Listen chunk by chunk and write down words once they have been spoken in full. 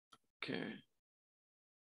Okay.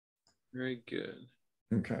 Very good.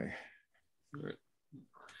 Okay.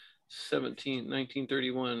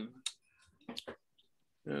 1931.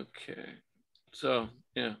 Okay. So,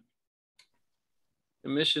 yeah.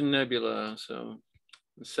 Emission nebula, so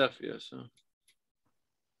Cepheus. So.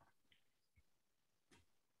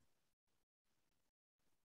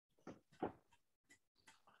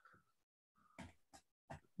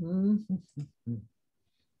 I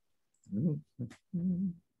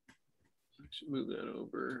should move that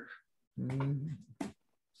over.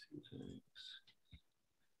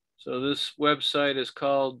 So this website is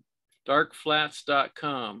called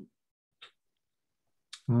darkflats.com.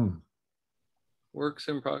 Works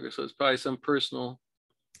in progress. So it's probably some personal.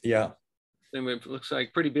 Yeah. Thing. It looks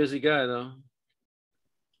like pretty busy guy though.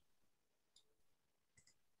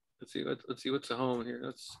 Let's see what's the home here.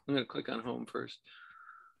 I'm gonna click on home first.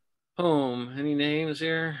 Home. Any names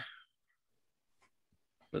here?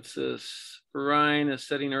 What's this? Orion is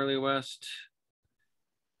setting early west.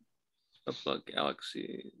 Up like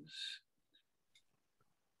galaxies.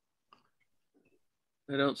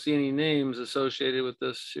 I don't see any names associated with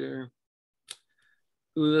this here.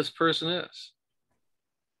 Who this person is.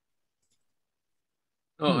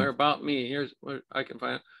 Oh, they're about me. Here's what I can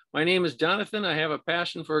find. My name is Jonathan. I have a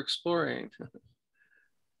passion for exploring.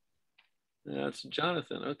 That's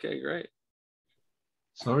Jonathan. Okay, great.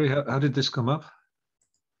 Sorry, how did this come up?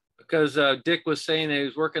 Because Dick was saying that he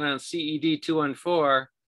was working on CED 214.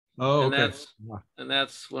 Oh, and okay.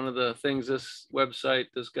 That's one of the things this website,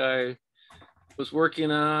 this guy was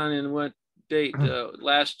working on in what date?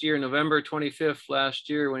 Last year, November 25th last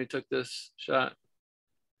year when he took this shot.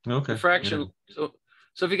 Okay. Diffraction. Yeah.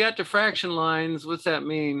 So if you got diffraction lines, what's that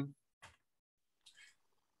mean?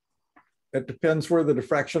 It depends where the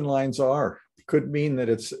diffraction lines are. It could mean that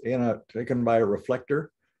it's taken by a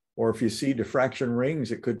reflector, or if you see diffraction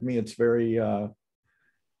rings, it could mean it's very,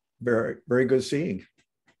 very, very good seeing.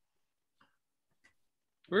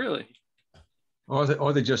 Really? Or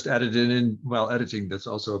they just added it in while editing. That's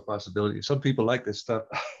also a possibility. Some people like this stuff.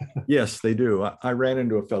 Yes, they do. I ran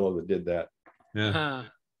into a fellow that did that. Yeah.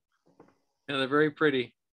 Yeah, they're very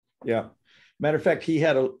pretty. Yeah. Matter of fact, he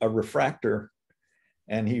had a refractor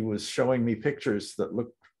and he was showing me pictures that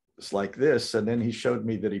looked like this. And then he showed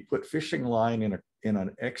me that he put fishing line in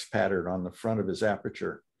an X pattern on the front of his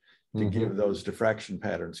aperture to give those diffraction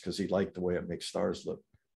patterns because he liked the way it makes stars look.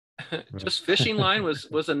 Just fishing line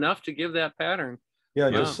was enough to give that pattern. Yeah,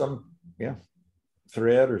 wow. Just some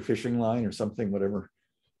thread or fishing line or something, whatever.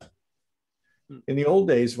 In the old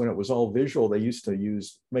days, when it was all visual, they used to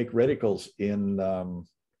make reticles in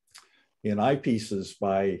eyepieces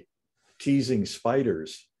by teasing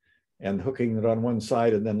spiders and hooking it on one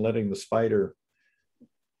side and then letting the spider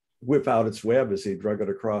whip out its web as he drug it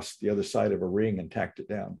across the other side of a ring and tacked it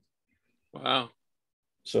down. Wow.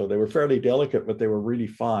 So they were fairly delicate, but they were really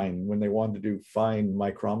fine. When they wanted to do fine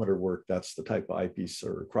micrometer work, that's the type of eyepiece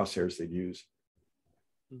or crosshairs they'd use.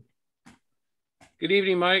 Good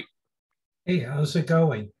evening, Mike. Hey, how's it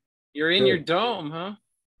going? You're in your dome, huh?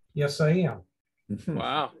 Yes, I am.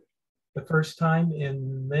 Wow. The first time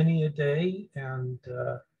in many a day, and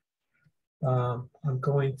I'm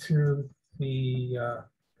going through the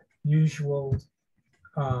usual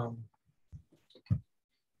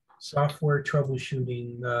software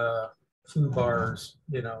troubleshooting toolbars,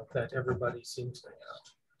 that everybody seems to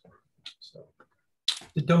have. So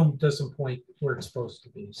the dome doesn't point where it's supposed to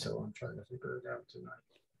be, so I'm trying to figure it out tonight.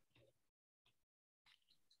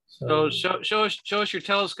 So show us your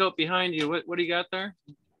telescope behind you. What do you got there?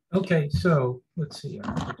 Okay, so let's see.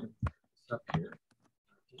 Up here.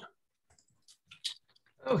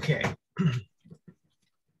 Okay.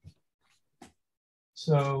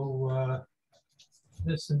 So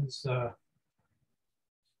this is a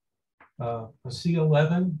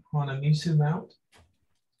C11 on a Misu mount,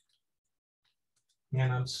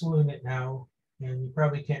 and I'm slewing it now, and you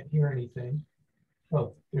probably can't hear anything.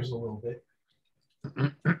 Oh, there's a little bit.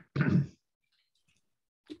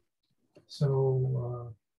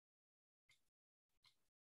 So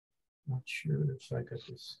not sure if I got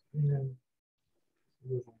this in.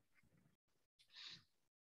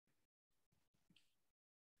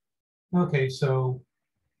 Okay, so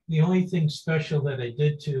the only thing special that I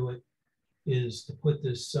did to it is to put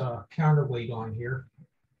this counterweight on here.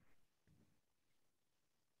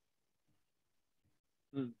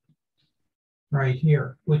 Right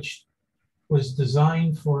here, which was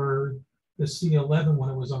designed for the C11 when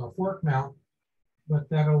it was on a fork mount, but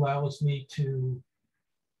that allows me to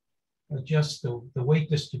adjust the weight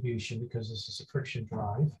distribution because this is a friction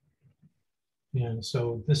drive. And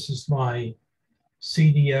so this is my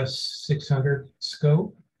CDS 600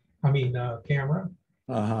 scope, camera.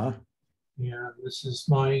 Uh-huh. Yeah, this is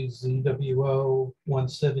my ZWO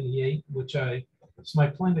 178, which it's my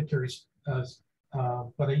planetary, but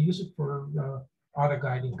I use it for auto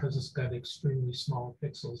guiding because it's got extremely small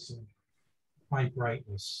pixels and high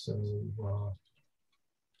brightness.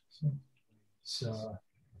 So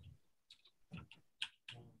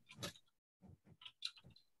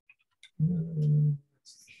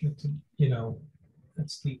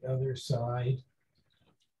that's the other side.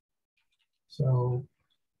 So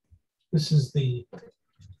this is the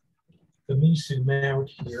Misu mount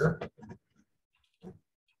here.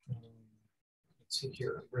 Let's see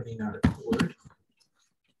here, I'm running out of cord.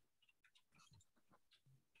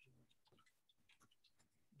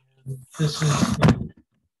 And this is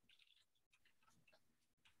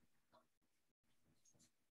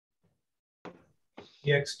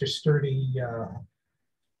the extra sturdy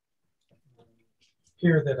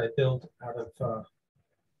pier that I built out of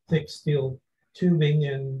thick steel tubing,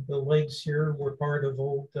 and the legs here were part of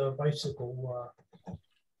old bicycle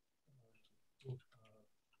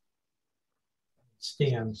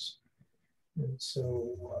stands. And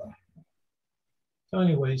so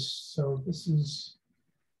anyways, so this is,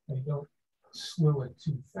 I don't slew it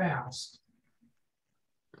too fast.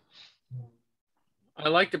 I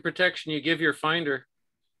like the protection you give your finder.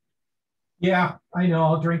 Yeah, I know,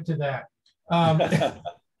 I'll drink to that.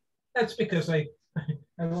 That's because I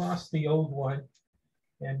lost the old one,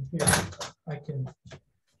 and here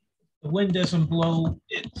the wind doesn't blow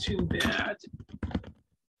it too bad.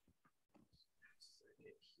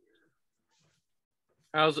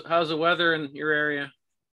 How's the weather in your area?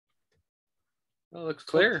 Oh, it looks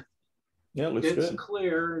clear. Yeah, it looks It's good.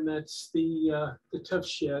 clear, and that's the tough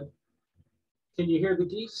shed. Can you hear the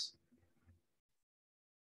geese?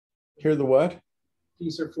 Hear the what?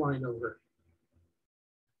 Geese are flying over.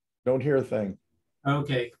 Don't hear a thing.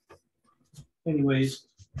 Okay. Anyways,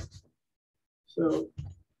 so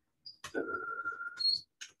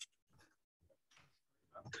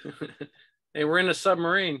Hey, we're in a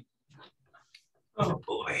submarine. oh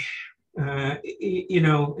boy, and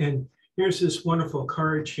here's this wonderful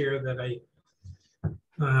card here that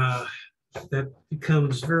that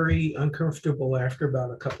becomes very uncomfortable after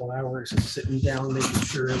about a couple hours of sitting down, making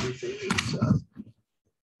sure everything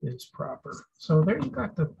is proper. So there you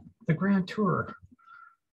got the grand tour.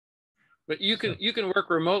 But you can work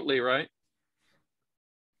remotely, right?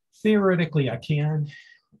 Theoretically, I can,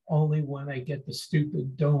 only when I get the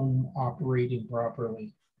stupid dome operating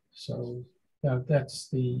properly. So that's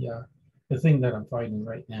the thing that I'm fighting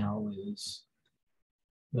right now is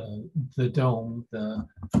the dome, the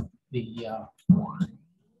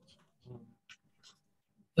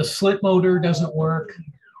slit motor doesn't work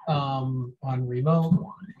on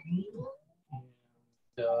remote,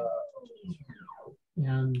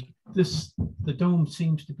 and the dome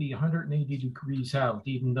seems to be 180 degrees out,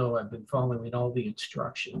 even though I've been following all the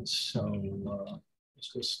instructions. So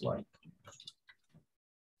it's just like,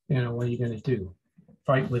 what are you going to do?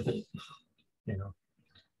 Fight with it,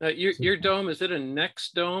 Your dome, is it a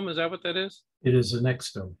next dome? Is that what that is? It is a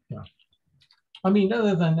next dome, yeah. I mean,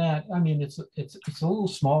 other than that, I mean, it's a little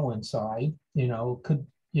small inside,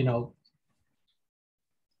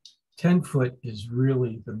 10 foot is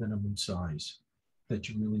really the minimum size that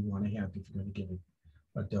you really want to have if you're going to get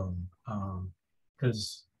a dome.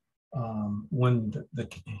 Because when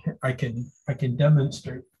I can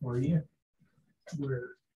demonstrate for you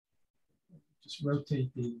where, just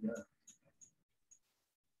rotate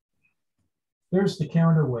there's the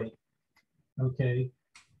counterweight, okay,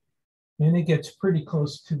 and it gets pretty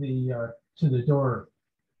close to the door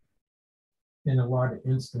in a lot of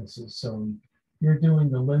instances. So you're doing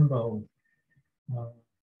the limbo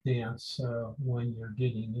dance when you're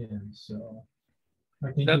getting in. So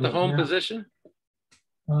I can Is that do the it home now. position?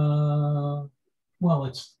 Well,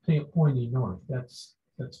 it's pointing north. That's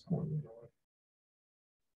pointing north.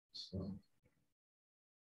 So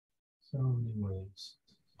anyways,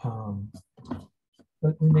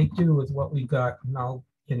 but we make do with what we got, and I'll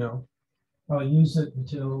use it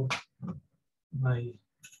until my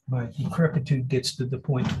decrepitude gets to the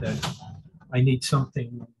point that I need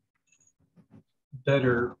something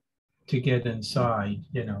better to get inside.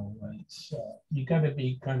 It's you got to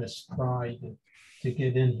be kind of spry to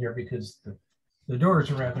get in here because the door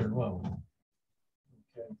is rather low.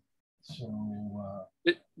 Okay, so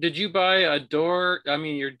did you buy a door? I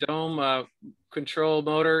mean, your dome control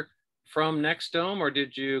motor from NextDome, or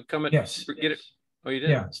did you come at get it? Oh, you did?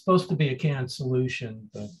 Yeah, it's supposed to be a canned solution,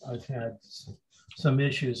 but I've had some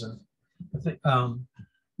issues, and I think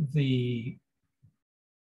the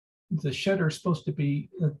shutter is supposed to be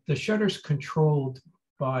the shutter's controlled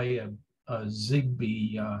buy a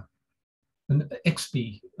Zigbee, an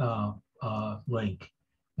XP link,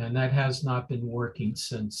 and that has not been working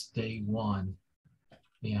since day one.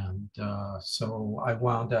 And so I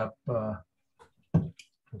wound up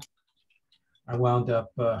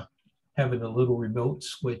having a little remote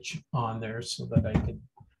switch on there so that I could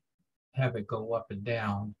have it go up and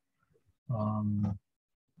down.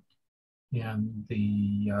 And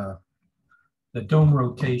the dome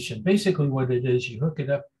rotation, basically what it is, you hook it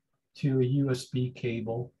up to a USB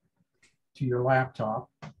cable to your laptop,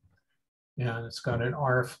 and it's got an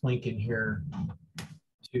RF link in here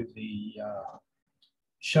to the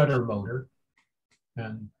shutter motor,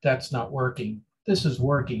 and that's not working. This is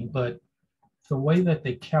working, but the way that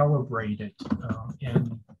they calibrate it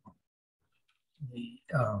and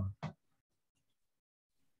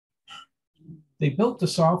they built the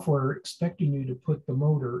software expecting you to put the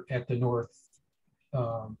motor at the north,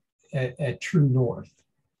 at true north,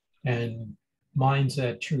 and mine's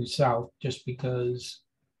at true south, just because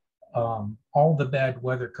all the bad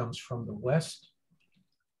weather comes from the west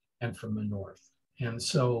and from the north. And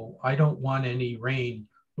so I don't want any rain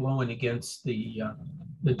blowing against the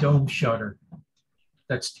dome shutter.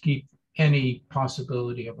 That's to keep any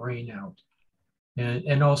possibility of rain out.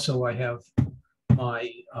 And also I have my,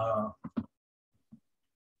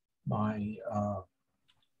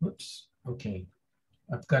 whoops, okay.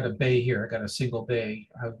 I've got a bay here, I got a single bay.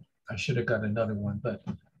 I should have got another one, but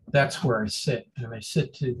that's where I sit. And I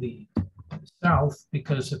sit to the south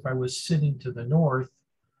because if I was sitting to the north,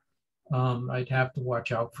 I'd have to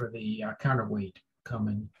watch out for the counterweight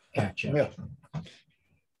coming at you. Yeah.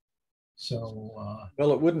 So,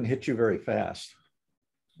 well, it wouldn't hit you very fast.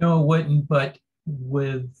 no, it wouldn't, but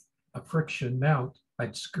with a friction mount,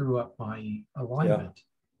 I'd screw up my alignment. Yeah.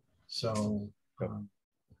 So,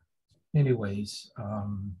 anyways.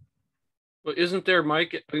 Well, isn't there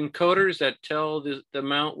mic encoders that tell the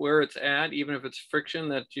mount where it's at, even if it's friction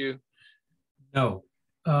that you? No.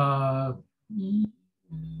 The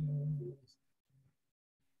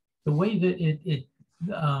way that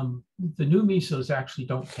the new MESOs actually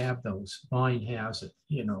don't have those. Mine has it,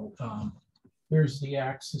 you know. There's the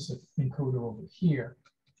axis encoder over here,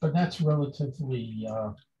 but that's relatively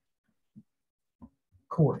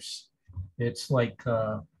coarse. It's like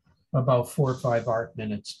about 4 or 5 arc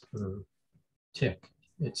minutes per tick.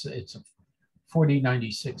 It's a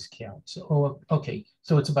 4096 count. So, okay,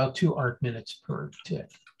 so it's about 2 arc minutes per tick.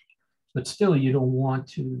 But still, you don't want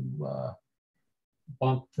to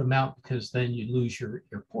bump them out because then you lose your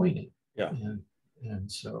pointing. Yeah. And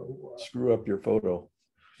so screw up your photo.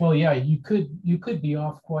 Well, yeah, you could be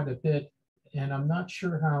off quite a bit, and I'm not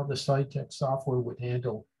sure how the SciTech software would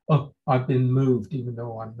handle. Oh, I've been moved, even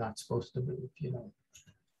though I'm not supposed to move, you know.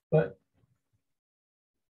 But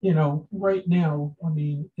you know, right now, I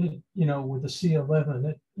mean, you know, with the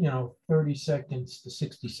C11, you know, 30 seconds to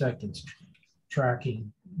 60 seconds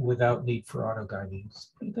tracking without need for auto guiding is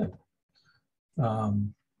pretty good.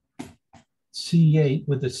 C8,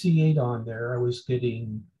 with the C8 on there, I was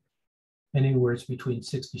getting anywhere between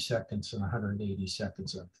 60 seconds and 180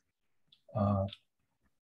 seconds of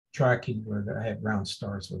tracking where I had round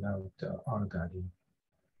stars without auto guiding.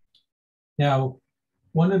 Now,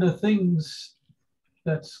 one of the things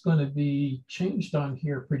that's going to be changed on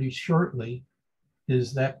here pretty shortly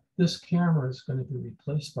is that this camera is going to be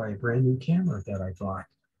replaced by a brand new camera that I bought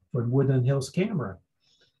from Woodland Hills Camera.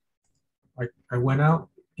 I went out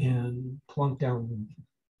and plunked down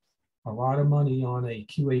a lot of money on a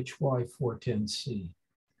QHY 410C,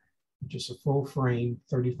 which is a full frame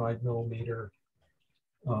 35 millimeter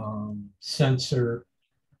sensor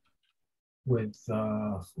with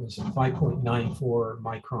was a 5.94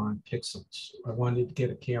 micron pixels. I wanted to get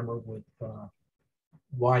a camera with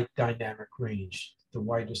wide dynamic range, the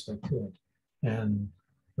widest I could. And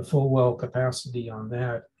the full well capacity on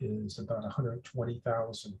that is about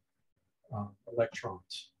 120,000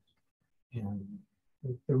 electrons. And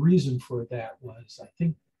the reason for that was, I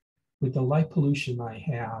think with the light pollution I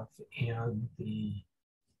have and the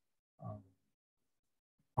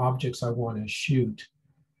objects I want to shoot,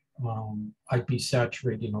 I'd be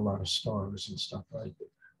saturating a lot of stars and stuff.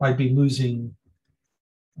 I'd be losing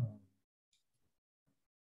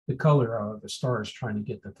the color of the stars trying to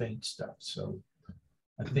get the faint stuff. So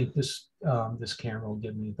I think this this camera will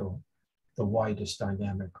give me the widest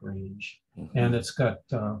dynamic range. Mm-hmm. And it's got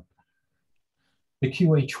the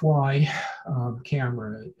QHY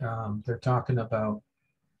camera. They're talking about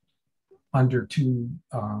under 2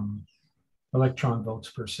 electron volts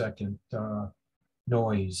per second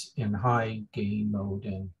noise in high gain mode,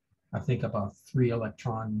 and I think about 3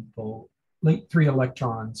 electrons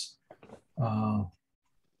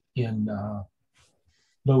in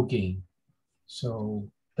low gain. So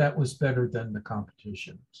that was better than the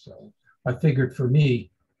competition. So I figured for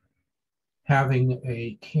me, having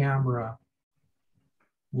a camera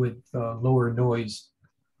with lower noise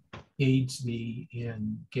aids me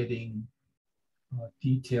in getting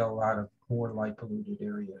detail out of more light polluted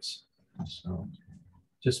areas. So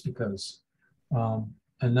just because.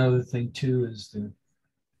 Another thing too is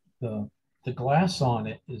the glass on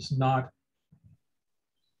it is not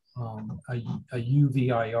a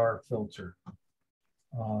UV-IR filter.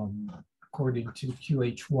 According to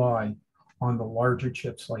QHY, on the larger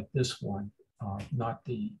chips like this one, not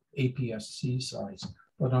the APS-C size,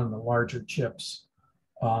 but on the larger chips,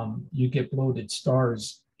 you get bloated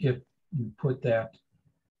stars if you put that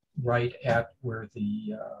right at where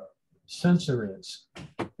the sensor is.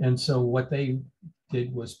 And so what they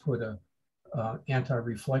did was put a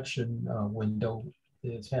anti-reflection window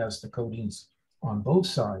that has the coatings on both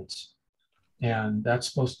sides. And that's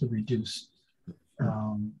supposed to reduce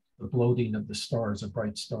the bloating of the stars, of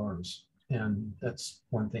bright stars. And that's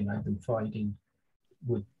one thing I've been fighting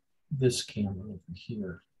with this camera over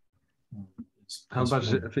here. How about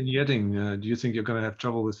vignetting? Do you think you're going to have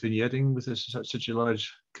trouble with vignetting with such a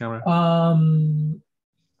large camera?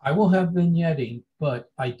 I will have vignetting, but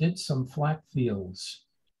I did some flat fields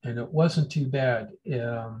and it wasn't too bad.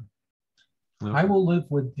 Okay. I will live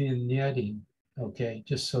with vignetting, okay,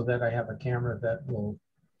 just so that I have a camera that will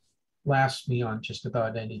last me on just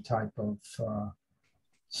about any type of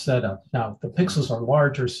setup. Now, the pixels are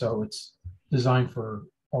larger, so it's designed for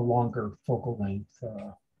a longer focal length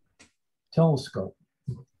telescope.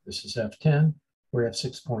 This is f10, we're at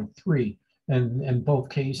 6.3, and in both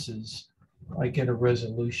cases, I get a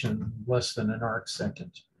resolution less than an arc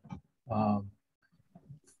second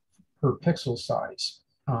per pixel size.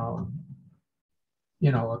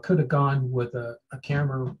 You know, I could have gone with a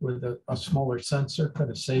camera with a smaller sensor, could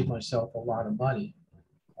have saved myself a lot of money.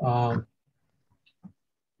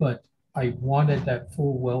 But I wanted that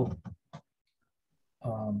full well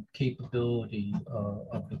capability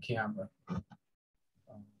of the camera.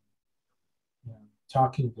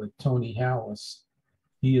 Talking with Tony Hallis,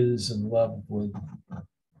 he is in love with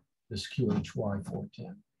this QHY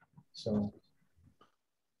 410. So,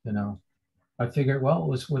 you know, I figured, well, it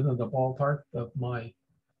was within the ballpark of my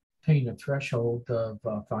paying threshold of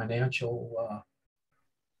financial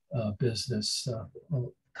business,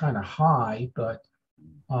 kind of high, but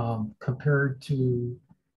compared to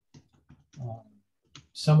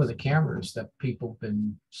some of the cameras that people have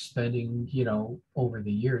been spending, you know, over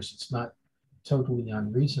the years, it's not totally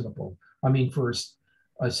unreasonable. I mean, for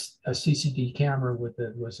a CCD camera with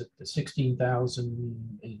the, was it the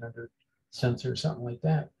 16,800 sensor, something like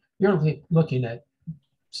that, you're looking at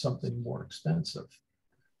something more expensive.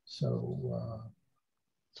 So,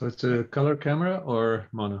 so it's a color camera or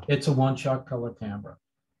mono? It's a one-shot color camera.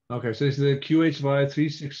 Okay, so it's the QHY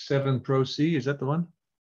 367 Pro C, is that the one?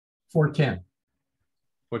 410.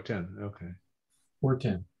 410, okay.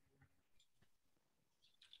 410.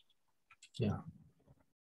 Yeah.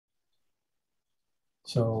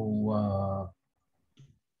 So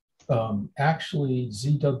actually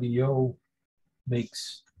ZWO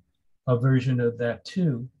makes a version of that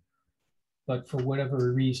too, but for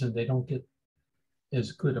whatever reason, they don't get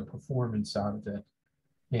as good a performance out of it.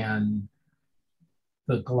 And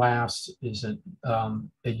the glass isn't a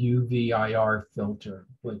UV-IR filter,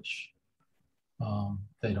 which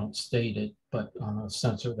they don't state it, but on a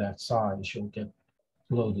sensor that size, you'll get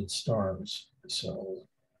bloated stars. So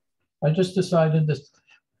I just decided to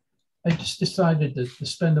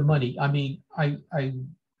spend the money. I mean, I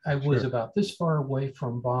was about this far away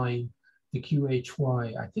from buying the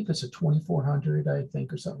QHY. I think it's a 2400, I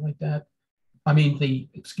think, or something like that. I mean, the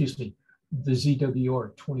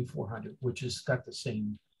ZWR 2400, which has got the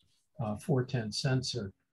same 410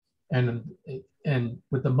 sensor. And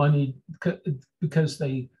with the money, because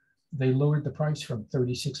they lowered the price from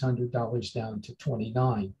 $3,600 down to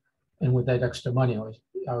 $29,000. And with that extra money,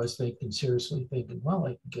 I was seriously thinking, well,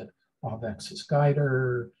 I could get off-axis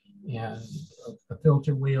guider and a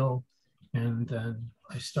filter wheel. And then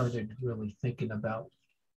I started really thinking about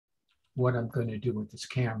what I'm going to do with this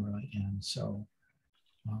camera. And so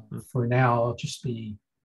for now, I'll just be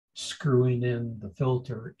screwing in the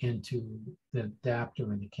filter into the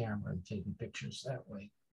adapter in the camera and taking pictures that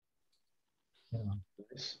way. Yeah.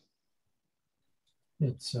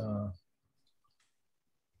 It's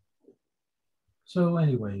so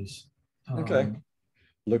anyways. Okay.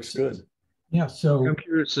 Looks good. Yeah, so I'm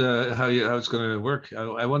curious how it's going to work.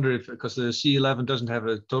 I wonder if, because the C11 doesn't have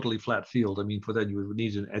a totally flat field. I mean, for that you would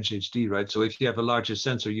need an Edge HD, right? So if you have a larger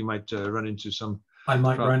sensor, you might run into some I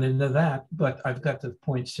might run into that, but I've got the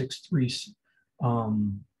 0.63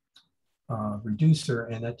 reducer,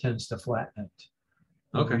 and that tends to flatten it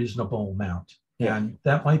a reasonable amount. Yeah. And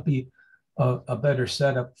that might be a better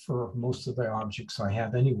setup for most of the objects I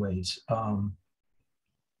have anyways.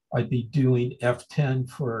 I'd be doing F10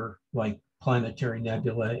 for like planetary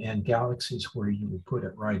nebula and galaxies where you would put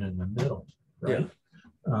it right in the middle, right?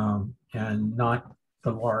 Yeah. And not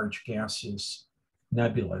the large gaseous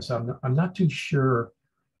nebulas. I'm not too sure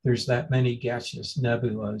there's that many gaseous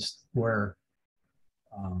nebulas where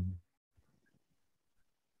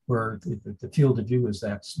the field of view is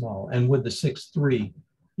that small. And with the 6.3,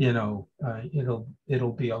 you know,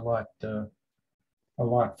 it'll be a lot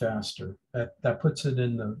faster. That puts it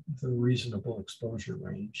in the reasonable exposure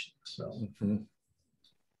range. So,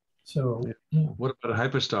 so yeah. What about a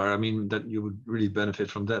hyperstar? I mean, that you would really benefit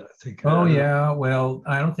from that, I think. Oh yeah, well,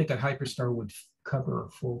 I don't think a hyperstar would cover a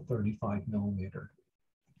full 35 millimeter.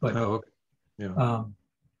 But yeah.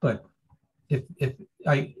 But if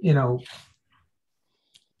I, you know,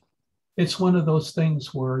 it's one of those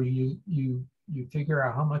things where you figure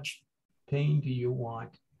out how much pain do you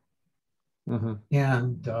want.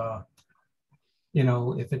 And, you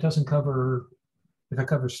know, if it doesn't cover, if it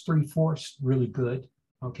covers 3/4 really good,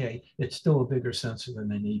 okay, it's still a bigger sensor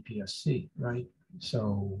than an APS-C, right?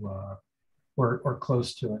 So, or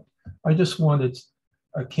close to it. I just wanted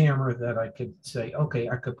a camera that I could say, okay,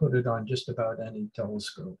 I could put it on just about any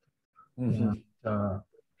telescope. And,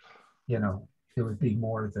 you know, it would be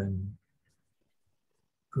more than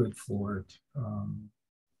good for it. Of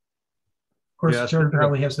course, Jared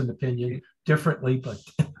probably has an opinion differently, but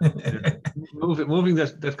moving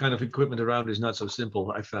that kind of equipment around is not so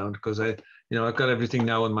simple, I found, because I've got everything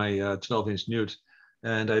now on my 12-inch Newt,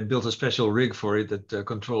 and I built a special rig for it that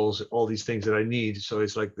controls all these things that I need. So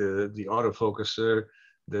it's like the autofocuser,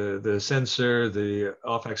 the sensor, the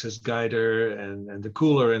off-axis guider, and the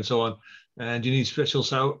cooler, and so on. And you need special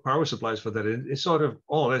power supplies for that. It's sort of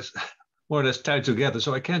all that's more or less tied together.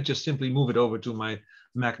 So I can't just simply move it over to my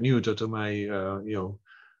Mac Newt or to my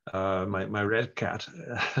my Redcat.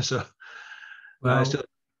 So well,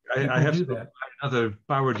 I have to buy another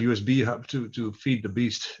powered USB hub to feed the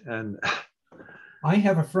beast. And I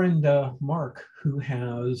have a friend, Mark, who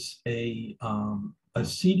has a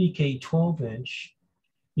CDK 12-inch.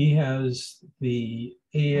 He has the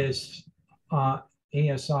ASI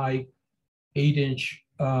 8-inch.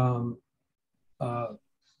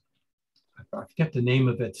 I forget the name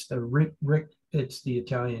of it. It's the Rick. It's the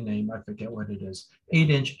Italian name. I forget what it is.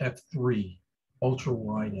 8-inch f3 ultra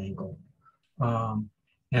wide angle,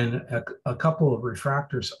 and a couple of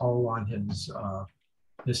refractors all on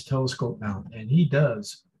his telescope mount. And he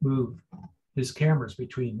does move his cameras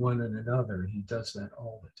between one and another. He does that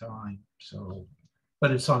all the time. So,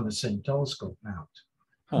 but it's on the same telescope mount.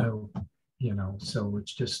 So, you know, so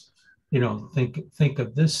it's just, you know, think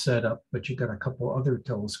of this setup, but you got a couple other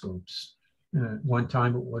telescopes. One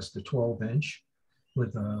time it was the 12-inch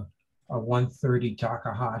with a 130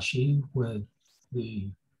 Takahashi with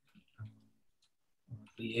the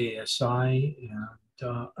ASI and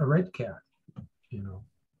a Redcat. You know,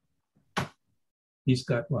 he's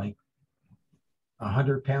got like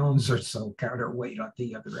 100 pounds or so counterweight on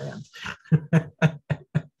the other end.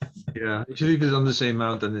 Yeah, if you leave it on the same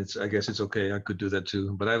mount, then I guess it's okay. I could do that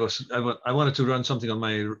too. But I wanted to run something on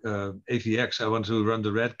my AVX. I want to run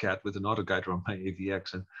the Redcat with an auto guider on my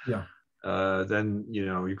AVX, and yeah, then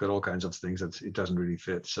you've got all kinds of things that it doesn't really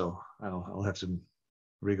fit. So I'll have to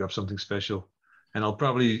rig up something special, and I'll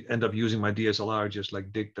probably end up using my DSLR just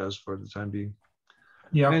like Dick does for the time being.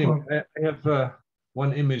 Yeah. Anyway, I have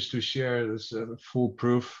one image to share. That's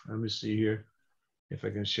foolproof. Let me see here if I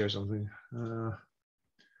can share something.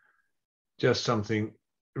 Just something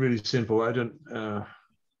really simple. I don't.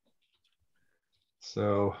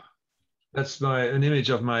 So that's an image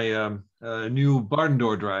of my new barn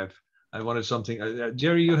door drive. I wanted something.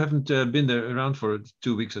 Jerry, you haven't been there around for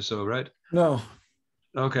 2 weeks or so, right? No.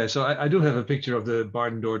 Okay, so I do have a picture of the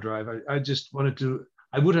barn door drive. I just wanted to.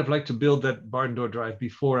 I would have liked to build that barn door drive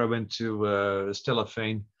before I went to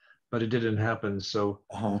Stellafane, but it didn't happen. So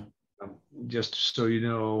just so you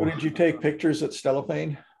know. What, did you take pictures at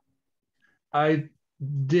Stellafane? I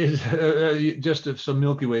did just some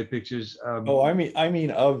Milky Way pictures. Oh, I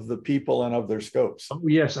mean of the people and of their scopes. Oh,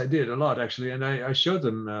 yes, I did a lot actually, and I showed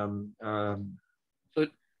them. So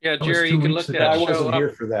yeah, Jerry, you can look that. I wasn't here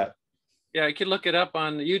for that. Yeah, you can look it up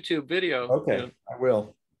on the YouTube video. Okay, you know. I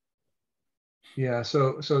will. Yeah,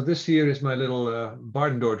 so this here is my little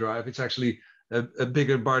barn door drive. It's actually a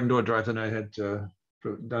bigger barn door drive than I had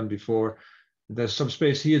done before. There's some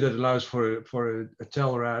space here that allows for a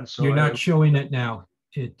telrad. So you're not showing it now.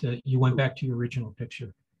 You went back to your original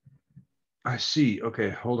picture. I see. Okay,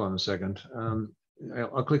 hold on a second.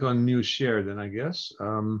 I'll click on new share then, I guess.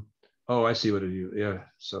 Oh, I see what it is. Yeah,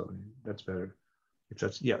 so that's better. If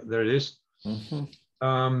that's, yeah, there it is.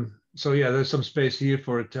 So yeah, there's some space here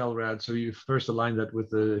for a telrad. So you first align that with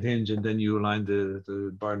the hinge, and then you align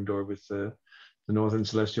the barn door with the northern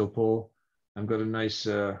celestial pole. I've got a nice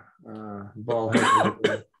ball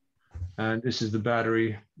head, and this is the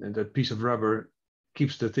battery, and that piece of rubber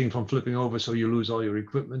keeps the thing from flipping over, so you lose all your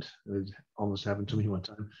equipment. It almost happened to me one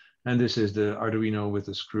time. And this is the Arduino with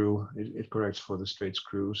the screw. It corrects for the straight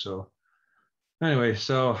screw. So anyway,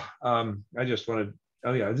 so I just wanted,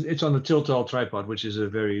 oh yeah, it's on the tilt-all tripod, which is a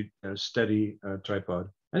very steady tripod,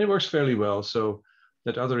 and it works fairly well. So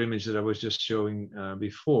that other image that I was just showing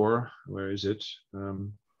before, where is it?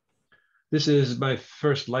 This is my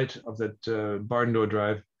first light of that barn door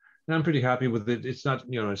drive, and I'm pretty happy with it. It's not,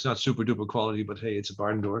 it's not super duper quality, but hey, it's a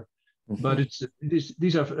barn door. But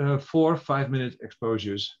these are 4 5-minute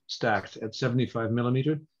exposures stacked at 75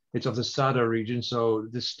 millimeter. It's of the Sadr region. So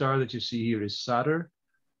this star that you see here is Sadr,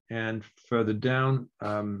 and further down,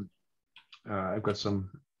 I've got some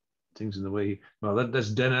things in the way. Well,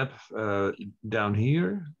 that's Deneb down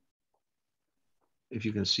here. If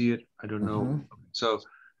you can see it, I don't know. So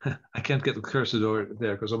I can't get the cursor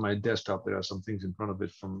there because on my desktop there are some things in front of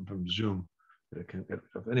it from Zoom that I can't get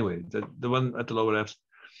rid of. Anyway, the one at the lower left.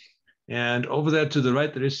 And over there to the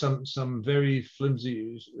right, there is some very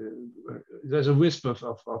flimsy, there's a wisp of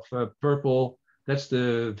purple. That's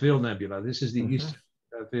the Veil Nebula. This is the eastern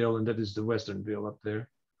veil, and that is the western veil up there.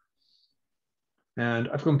 And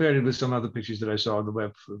I've compared it with some other pictures that I saw on the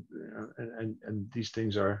web, and these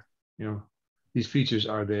things are, these features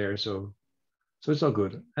are there. So it's all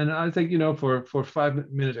good. And I think, for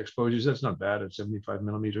 5-minute exposures, that's not bad at 75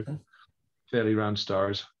 millimeter, fairly round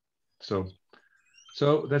stars.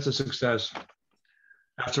 So that's a success.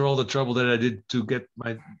 After all the trouble that I did to get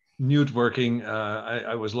my Newt working,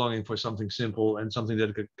 I was longing for something simple and something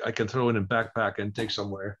that I can throw in a backpack and take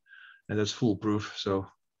somewhere, and that's foolproof. So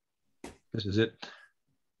this is it.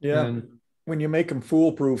 Yeah. And when you make them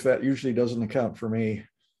foolproof, that usually doesn't account for me.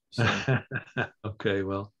 So. Okay,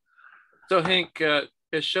 well. So Henk,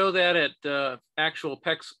 show that at actual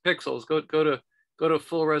pixels. Go to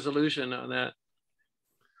full resolution on that.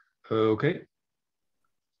 Okay.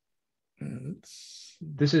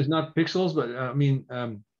 This is not pixels, but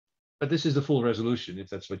but this is the full resolution, if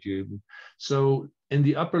that's what you. So in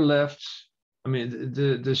the upper left,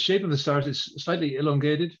 the shape of the stars is slightly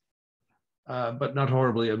elongated, but not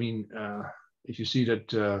horribly. If you see that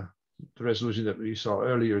the resolution that we saw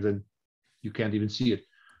earlier, then you can't even see it.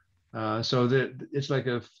 So it's like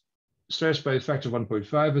a stretched by a factor of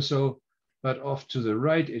 1.5 or so, but off to the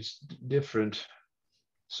right, it's different.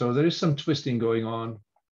 So there is some twisting going on.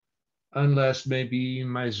 Unless maybe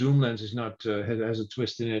my zoom lens is not has a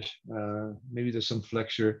twist in it. Maybe there's some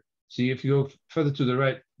flexure. See, if you go further to the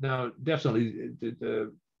right, now definitely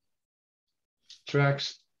the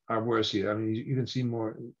tracks are worse here. You can see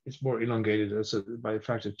more, it's more elongated by a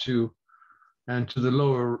factor of 2. And to the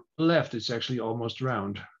lower left, it's actually almost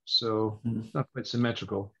round. So not quite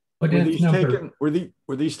symmetrical. But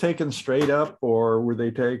were these taken straight up, or were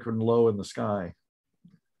they taken low in the sky?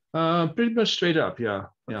 Pretty much straight up, yeah.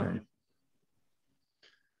 Okay.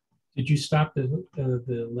 Did you stop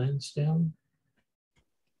the lens down?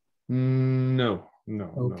 No. Okay.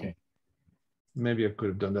 No. Maybe I could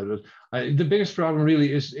have done that. But the biggest problem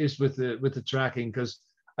really is with the tracking, because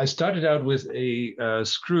I started out with a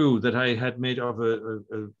screw that I had made of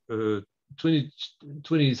a 20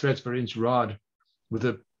 threads per inch rod with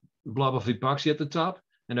a blob of epoxy at the top,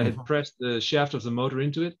 and I had pressed the shaft of the motor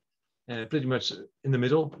into it, pretty much in the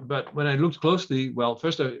middle. But when I looked closely, well,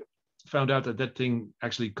 first I found out that thing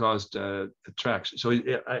actually caused tracks. So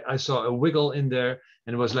I saw a wiggle in there,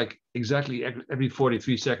 and it was like exactly every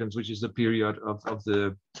 43 seconds, which is the period of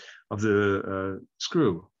the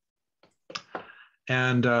screw.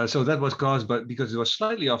 And so that was caused because it was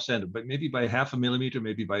slightly off center, but maybe by 0.5 millimeter,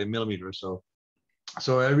 maybe by 1 millimeter or so.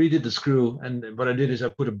 So I redid the screw, and what I did is I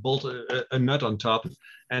put a nut on top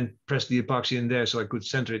and pressed the epoxy in there so I could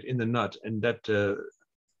center it in the nut, and that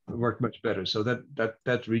worked much better. So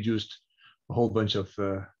that reduced a whole bunch of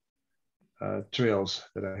trails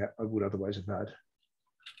that I would otherwise have had.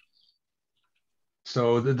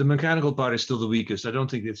 So the mechanical part is still the weakest. I don't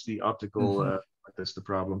think it's the optical that's the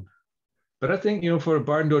problem. But I think, for a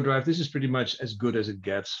barn door drive, this is pretty much as good as it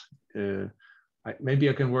gets. Maybe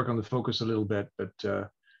I can work on the focus a little bit, but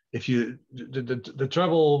if you the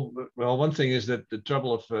trouble, well, one thing is that the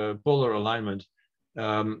trouble of polar alignment.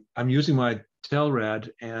 I'm using my Telrad,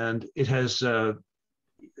 and it has.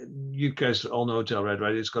 You guys all know Telrad,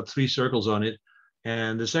 right? It's got 3 circles on it,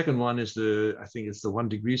 and the second one is I think it's the 1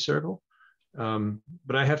 degree circle.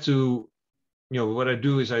 But I have to, what I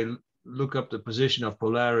do is I look up the position of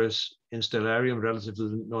Polaris in Stellarium relative to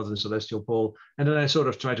the northern celestial pole, and then I sort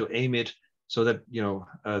of try to aim it so that you know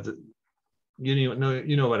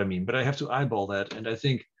what I mean. But I have to eyeball that, and I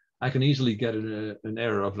think I can easily get an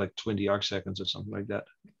error of like 20 arc seconds or something like that.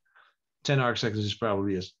 10 arc seconds is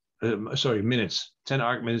probably minutes. 10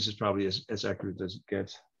 arc minutes is probably as accurate as it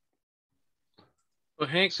gets. Well,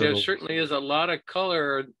 Henk, there certainly is a lot of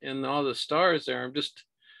color in all the stars there. I'm just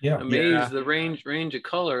amazed the range of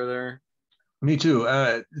color there. Me too.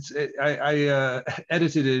 I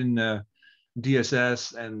edited in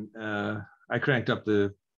DSS, and I cranked up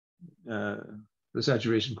the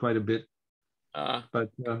saturation quite a bit.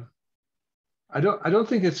 But I don't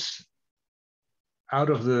think it's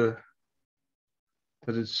out of the.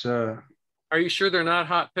 But it's. Are you sure they're not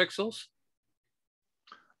hot pixels?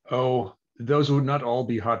 Oh, those would not all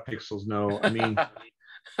be hot pixels. No, I mean,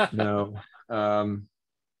 no.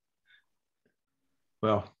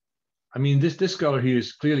 Well, I mean, this color here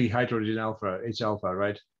is clearly hydrogen alpha, H alpha,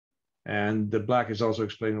 right? And the black is also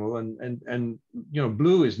explainable, and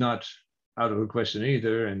blue is not out of the question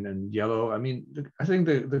either, and yellow. I mean, I think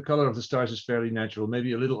the color of the stars is fairly natural,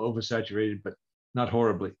 maybe a little oversaturated, but not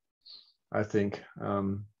horribly, I think.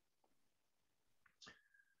 I'm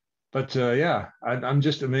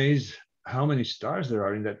just amazed how many stars there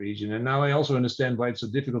are in that region. And now I also understand why it's so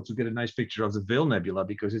difficult to get a nice picture of the Veil Nebula,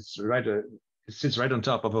 because it sits right on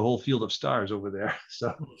top of a whole field of stars over there.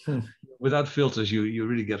 So without filters, you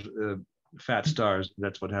really get fat stars.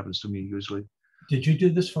 That's what happens to me usually. Did you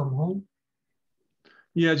do this from home?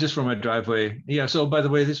 Yeah, just from my driveway. Yeah, so by the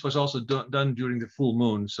way, this was also done during the full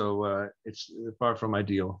moon. So it's far from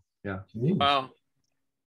ideal. Yeah. Wow.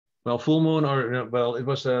 Well, full moon, or it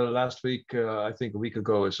was last week, I think a week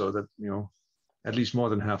ago or so, that, at least more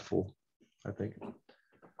than half full, I think.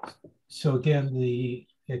 So again, the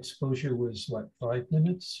exposure was what, 5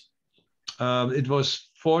 minutes? It was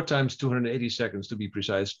 4 times 280 seconds to be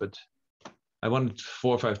precise, but I wanted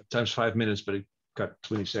 4 or 5 times 5 minutes, but it cut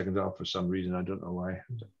 20 seconds off for some reason. I don't know why.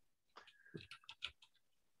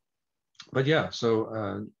 But yeah,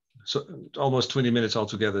 so almost 20 minutes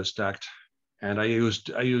altogether stacked. And I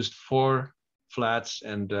used 4 flats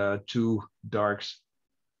and 2 darks.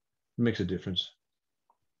 It makes a difference.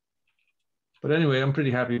 But anyway, I'm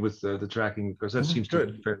pretty happy with the tracking, because that seems to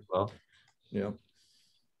work very well. Yeah.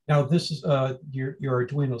 Now this is your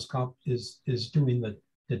Arduino's is doing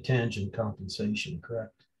the tangent compensation,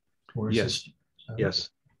 correct? Or is yes. This, yes.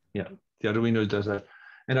 Yeah. The Arduino does that.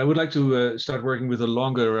 And I would like to start working with a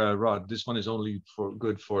longer rod. This one is only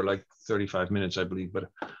good for like 35 minutes, I believe. But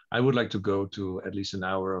I would like to go to at least an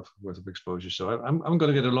hour worth of exposure. So I'm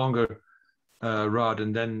going to get a longer rod,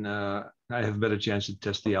 and then I have a better chance to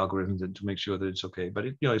test the algorithms and to make sure that it's okay. But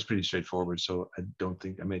it's pretty straightforward. So I don't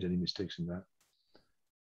think I made any mistakes in that.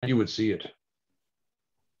 And you would see it.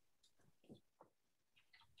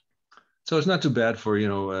 So it's not too bad for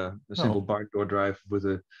a simple barn door drive with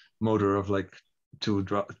a motor of like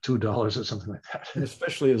 $2 or something like that. And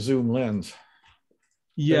especially a zoom lens.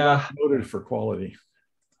 Yeah, noted for quality.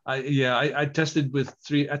 I tested with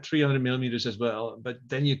 300 millimeters as well, but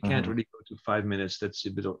then you can't really go to 5 minutes. That's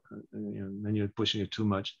a bit of, then you're pushing it too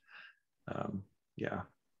much. Yeah,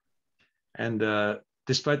 and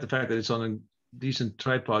despite the fact that it's on a decent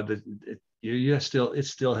tripod, that it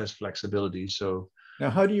still has flexibility. So now,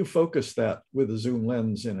 how do you focus that with a zoom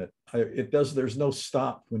lens in it? There's no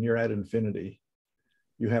stop when you're at infinity.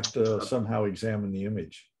 You have to somehow examine the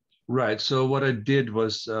image. Right. So what I did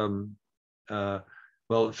was,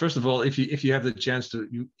 well, first of all, if you have the chance to,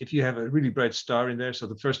 if you have a really bright star in there. So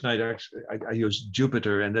the first night I used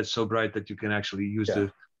Jupiter, and that's so bright that you can actually use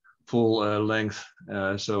the full length.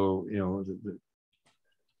 So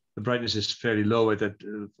the brightness is fairly low at that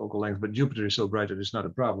focal length, but Jupiter is so bright that it's not a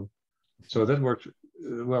problem. So that worked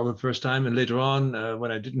well the first time, and later on,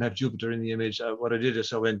 when I didn't have Jupiter in the image, what I did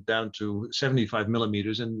is I went down to 75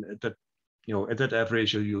 millimeters, and at that f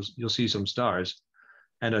ratio, you'll see some stars,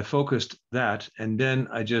 and I focused that, and then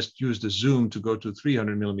I just used the zoom to go to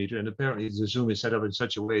 300 millimeter, and apparently the zoom is set up in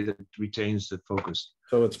such a way that it retains the focus.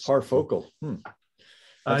 So it's parfocal.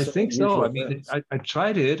 I think so. I mean, I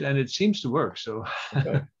tried it, and it seems to work. So,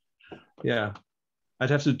 yeah. I'd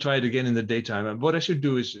have to try it again in the daytime. And what I should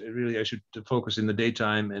do is I should focus in the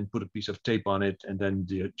daytime and put a piece of tape on it, and then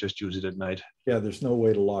just use it at night. Yeah, there's no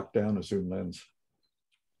way to lock down a zoom lens.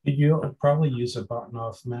 You'll probably use a button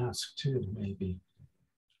off mask too, maybe.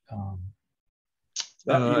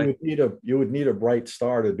 You would need a bright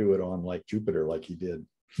star to do it on, like Jupiter, like he did.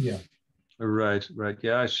 Yeah. Right.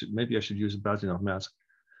 Yeah, maybe I should use a Batinov mask.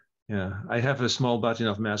 Yeah, I have a small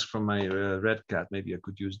Batinov mask from my Redcat. Maybe I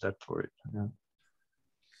could use that for it. Yeah.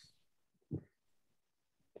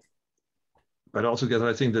 But altogether,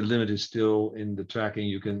 I think the limit is still in the tracking.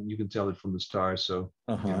 You can tell it from the stars. So,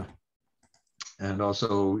 yeah. And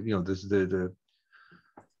also, you know, the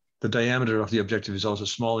diameter of the objective is also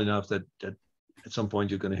small enough that at some point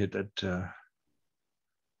you're going to hit that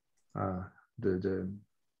the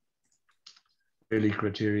Rayleigh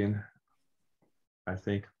criterion, I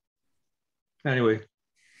think. Anyway,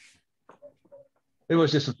 it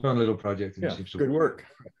was just a fun little project. Yeah, good work.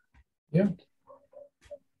 Yeah.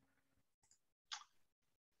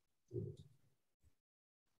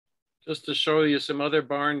 Just to show you some other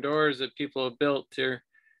barn doors that people have built here.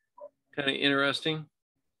 Kind of interesting.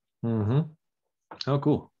 Mm-hmm. Oh,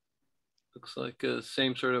 cool. Looks like the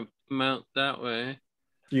same sort of mount that way.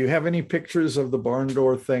 Do you have any pictures of the barn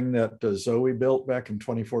door thing that Zoe built back in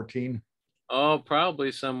 2014? Oh,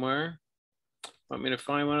 probably somewhere. Want me to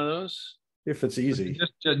find one of those? If it's easy.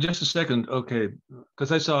 Just a second. Okay.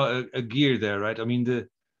 Because I saw a gear there, right? I mean, the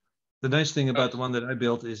nice thing about the one that I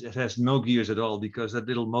built is it has no gears at all, because that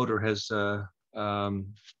little motor has a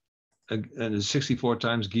 64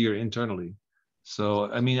 times gear internally.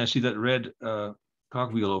 So, I mean, I see that red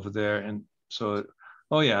cogwheel over there. And so,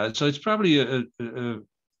 oh yeah, so it's probably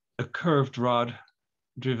a curved rod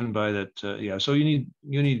driven by that. Yeah, so you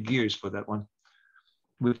need gears for that one,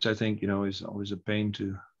 which I think, you know, is always a pain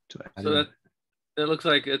to add. So that looks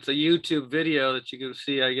like it's a YouTube video that you can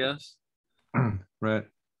see, I guess. Right.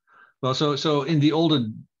 Well, so in the older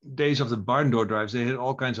days of the barn door drives, they had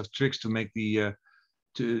all kinds of tricks to make the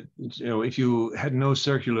if you had no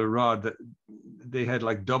circular rod, that they had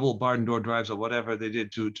like double barn door drives or whatever they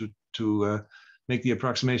did to make the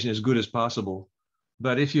approximation as good as possible.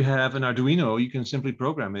 But if you have an Arduino, you can simply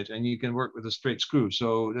program it and you can work with a straight screw.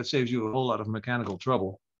 So that saves you a whole lot of mechanical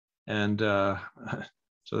trouble. And so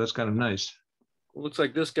that's kind of nice. Looks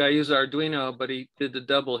like this guy used Arduino, but he did the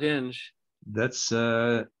double hinge. That's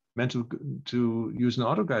meant to use an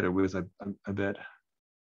autoguider with, I bet.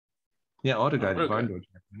 Yeah, autoguided barn door.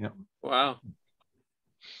 Yeah. Wow.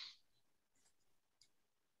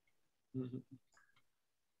 Mm-hmm.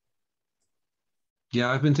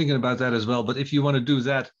 Yeah, I've been thinking about that as well. But if you want to do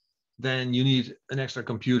that, then you need an extra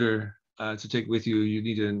computer to take with you. You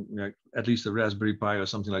need at least a Raspberry Pi or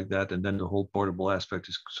something like that. And then the whole portable aspect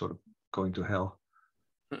is sort of going to hell.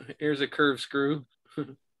 Here's a curved screw.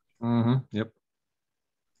 Mm-hmm. Yep.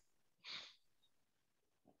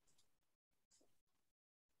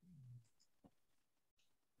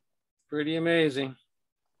 Pretty amazing.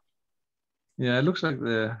 Yeah, it looks like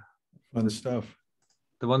the fun stuff.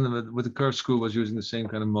 The one with the curved screw was using the same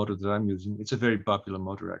kind of motor that I'm using. It's a very popular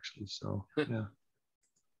motor, actually. So, yeah.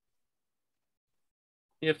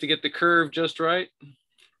 You have to get the curve just right.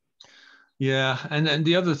 Yeah, and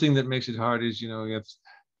the other thing that makes it hard is, you know,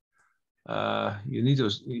 you need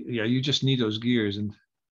those. Yeah, you just need those gears. And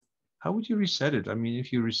how would you reset it? I mean,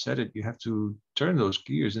 if you reset it, you have to turn those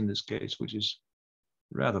gears in this case, which is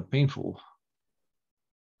rather painful.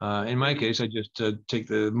 In my case, I just take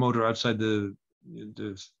the motor outside the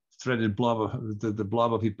threaded blob of the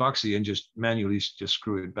blob of epoxy and just manually just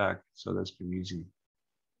screw it back. So that's pretty easy.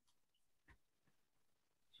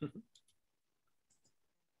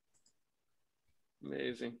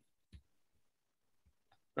 Amazing.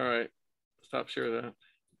 All right, stop sharing that.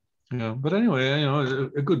 Yeah, but anyway, you know,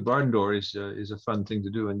 a good barn door is a fun thing to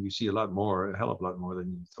do, and you see a lot more, a hell of a lot more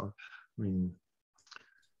than you thought. I mean,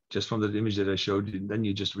 just from the image that I showed you, then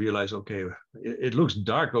you just realize, okay, it looks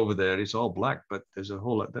dark over there. It's all black, but there are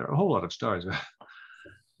a whole lot of stars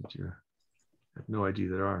that you have no idea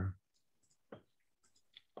there are.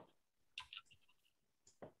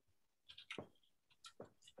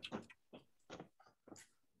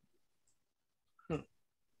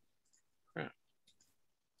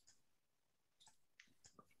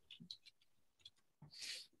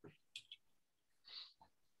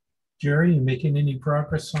 Jerry, you making any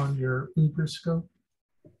progress on your Uber scope?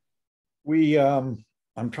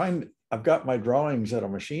 I've got my drawings at a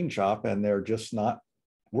machine shop and they're just not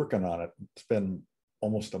working on it. It's been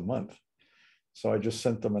almost a month. So I just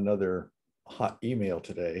sent them another hot email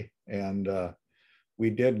today. And we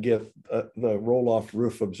did get the roll-off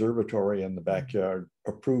roof observatory in the backyard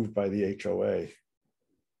approved by the HOA.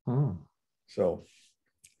 So,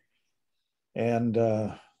 and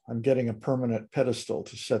I'm getting a permanent pedestal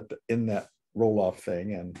to set in that roll-off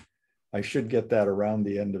thing. And I should get that around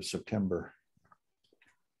the end of September.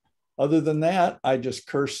 Other than that, I just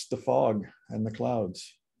curse the fog and the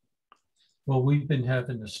clouds. Well, we've been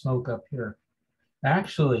having the smoke up here.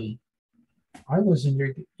 Actually, I was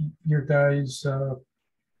in your guys'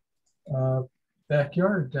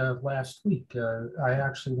 backyard last week. I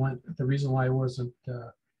actually went. The reason why I wasn't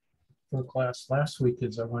for class last week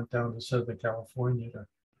is I went down to Southern California to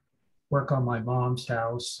work on my mom's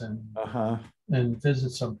house and visit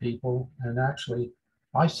some people. And actually,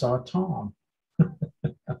 I saw Tom.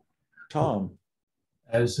 Tom.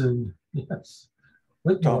 As in, yes.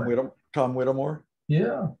 Whitmore. Tom Whittemore?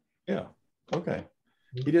 Yeah. Yeah. Okay.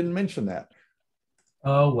 He didn't mention that.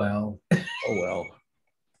 Oh, well. Oh, well.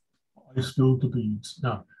 I spilled the beans.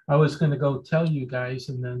 No, I was going to go tell you guys,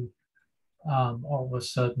 and then all of a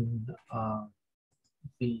sudden,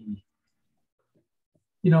 when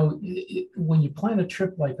you plan a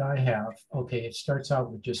trip like I have, okay, it starts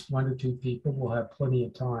out with just 1 or 2 people. We'll have plenty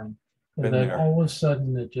of time. And then all of a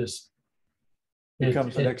sudden, it just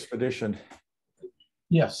becomes an expedition.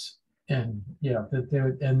 Yes. And yeah,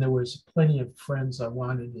 there was plenty of friends I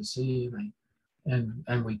wanted to see,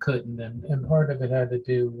 and we couldn't. And part of it had to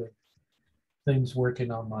do with things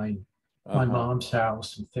working on my mom's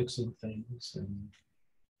house and fixing things and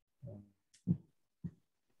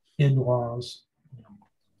in-laws.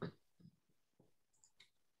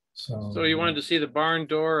 So you wanted to see the barn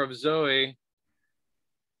door of Zoe.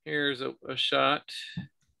 Here's a shot. I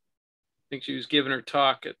think she was giving her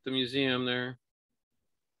talk at the museum there.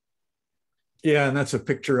 Yeah, and that's a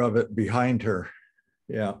picture of it behind her.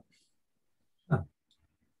 Yeah. Huh.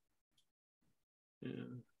 Yeah.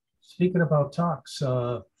 Speaking about talks,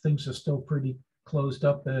 things are still pretty closed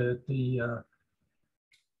up at the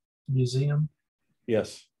museum.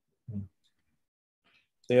 Yes.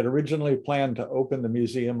 They had originally planned to open the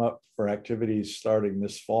museum up for activities starting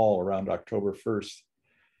this fall around October 1st,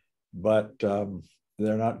 but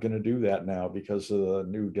they're not going to do that now because of the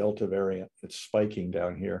new Delta variant. It's spiking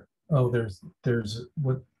down here. Oh, there's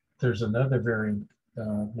another variant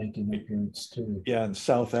making an appearance too. Yeah, in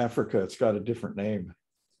South Africa, it's got a different name.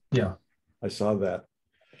 Yeah, I saw that.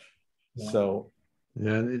 Yeah. So.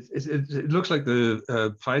 Yeah, it looks like the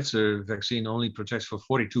Pfizer vaccine only protects for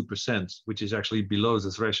 42%, which is actually below the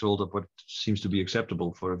threshold of what seems to be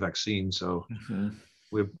acceptable for a vaccine. So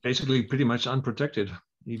we're basically pretty much unprotected,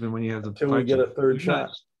 even when you have the Until we get a third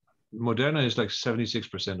shot. Moderna is like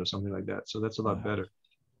 76% or something like that. So that's a lot better.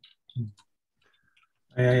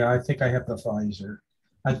 I think I have the Pfizer.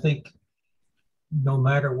 I think no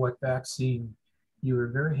matter what vaccine, you were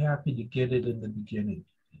very happy to get it in the beginning.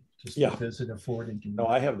 Just because it afforded you. No,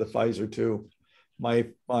 I have the Pfizer too. My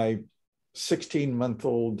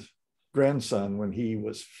 16-month-old grandson, when he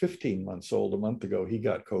was 15 months old a month ago, he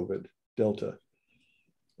got COVID, Delta.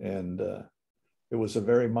 And it was a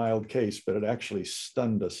very mild case, but it actually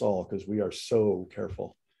stunned us all because we are so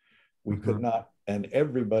careful. We could not, and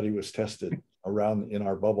everybody was tested around in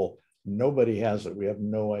our bubble. Nobody has it. We have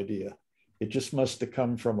no idea. It just must have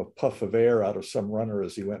come from a puff of air out of some runner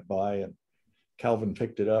as he went by, and Calvin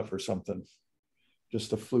picked it up or something.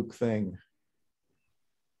 Just a fluke thing.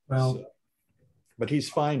 Well, so, but he's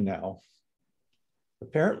fine now.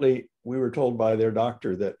 Apparently, we were told by his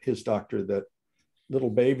doctor, that little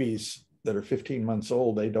babies that are 15 months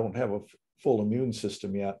old, they don't have a full immune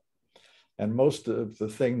system yet. And most of the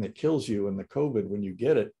thing that kills you in the COVID when you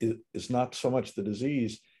get it is not so much the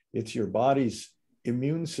disease, it's your body's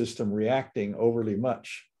immune system reacting overly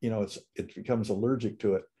much. It becomes allergic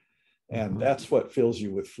to it. And that's what fills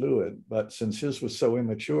you with fluid. But since his was so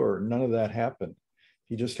immature, none of that happened.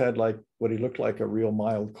 He just had what he looked like a real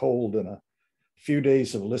mild cold and a few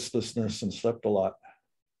days of listlessness and slept a lot.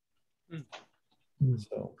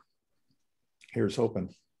 So here's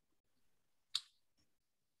hoping.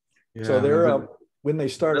 Yeah, so they're when they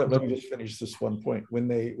start up, let me just finish this one point. When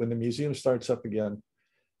the museum starts up again,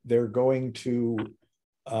 they're going to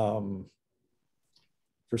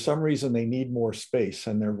for some reason, they need more space,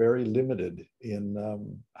 and they're very limited in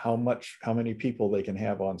how many people they can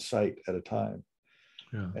have on site at a time.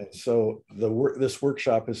 Yeah. And so this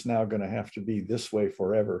workshop is now going to have to be this way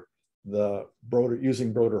forever.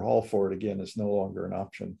 Using Broder Hall for it again is no longer an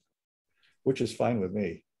option, which is fine with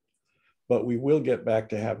me. But we will get back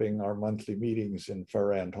to having our monthly meetings in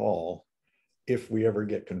Farrand Hall if we ever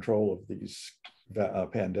get control of these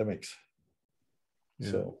pandemics.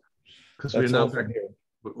 Yeah. So because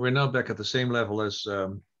we're now back at the same level as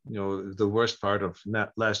the worst part of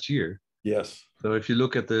last year. Yes. So if you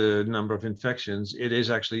look at the number of infections, it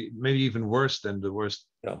is actually maybe even worse than the worst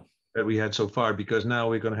that we had so far, because now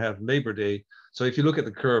we're going to have Labor Day. So if you look at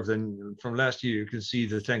the curve, then from last year, you can see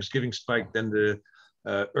the Thanksgiving spike, then the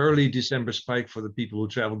early December spike for the people who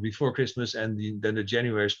traveled before Christmas, and then the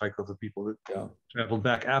January spike of the people that traveled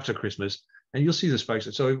back after Christmas. And you'll see the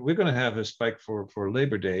spikes. So we're going to have a spike for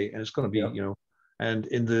Labor Day, and it's going to be, you know, and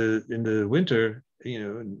in the winter, you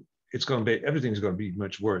know, it's going to be, everything's going to be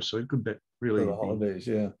much worse. So it could be really for the holidays.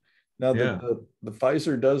 Now the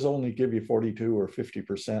Pfizer does only give you 42 or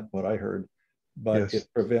 50%, what I heard, but it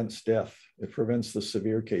prevents death. It prevents the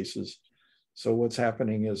severe cases. So what's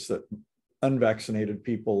happening is that unvaccinated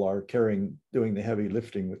people are doing the heavy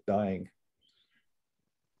lifting with dying.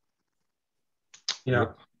 Yeah.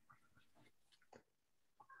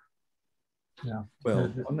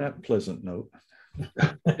 Well, on that pleasant note.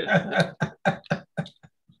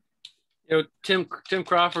 You know, Tim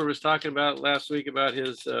Crawford was talking about last week about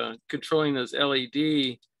his controlling his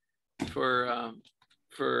LED on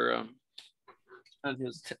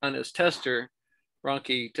his tester,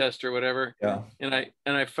 Ronchi tester, whatever. Yeah. And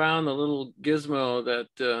I found the little gizmo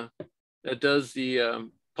that does the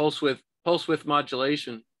pulse width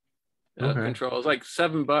modulation control. It's like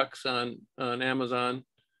 $7 on Amazon.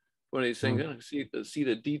 One of these things. I don't see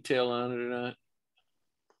the detail on it or not.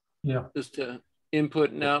 Yeah. Just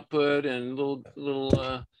input and output and little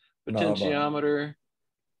potentiometer.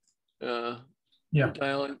 Dial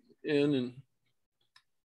it in,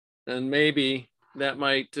 and maybe that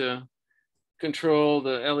might control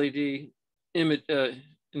the LED image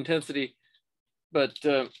intensity. But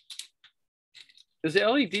is the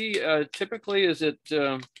LED typically, is it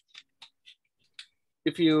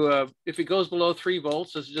if it goes below 3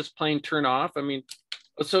 volts, is it just plain turn off? I mean,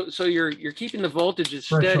 so you're keeping the voltages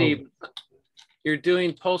steady. You're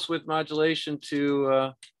doing pulse width modulation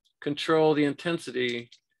to control the intensity,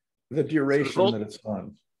 the duration that it's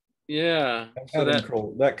on. Yeah. So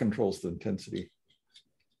that controls the intensity.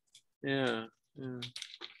 Yeah.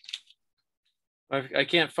 I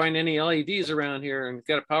can't find any LEDs around here, and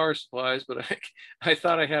got a power supplies, but I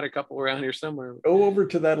thought I had a couple around here somewhere. Go over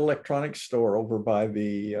to that electronics store over by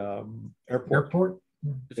the airport.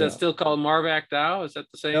 Is that still called Marvac Dow? Is that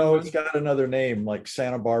the same? No, one? it's got another name, like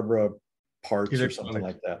Santa Barbara Parts or something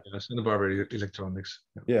like that. Yeah, Santa Barbara Electronics.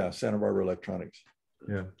 Yeah, Santa Barbara Electronics.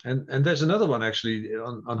 Yeah, and there's another one actually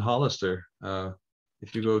on Hollister.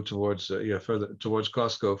 If you go towards further towards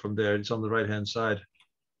Costco from there, it's on the right hand side.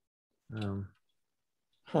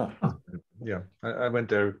 Yeah, I went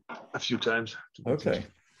there a few times. Okay.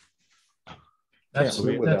 That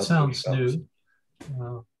sounds new.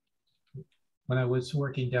 When I was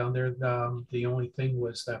working down there, the only thing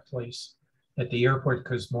was that place at the airport,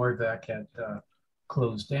 because Marvac had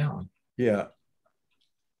closed down. Yeah.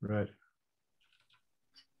 Right.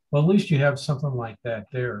 Well, at least you have something like that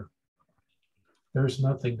there. There's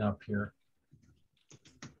nothing up here.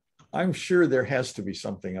 I'm sure there has to be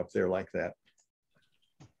something up there like that.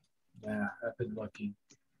 Yeah, I've been looking.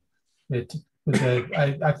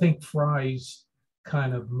 I think Fry's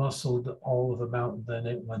kind of muscled all of them out, and then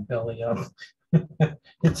it went belly up.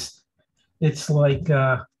 It's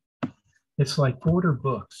like Border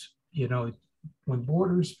books. You know, when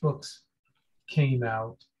Border's books came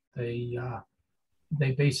out, they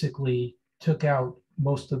basically took out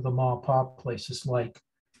most of the mom and pop places like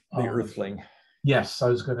the Earthling. Yes, I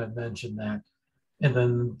was going to mention that. And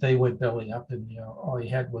then they went belly up, and all you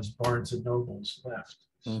had was Barnes and Nobles left.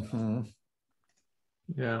 So.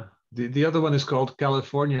 Yeah, the other one is called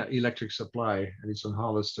California Electric Supply, and it's on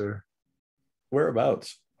Hollister.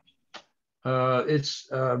 Whereabouts? It's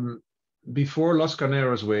before Los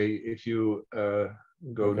Carneros Way if you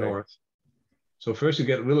go north. So first you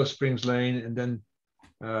get Willow Springs Lane, and then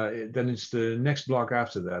it's the next block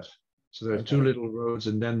after that. So there are two little roads,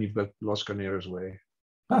 and then you've got Los Carneros Way.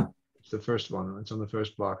 Huh. It's the first one. It's on the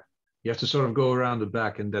first block. You have to sort of go around the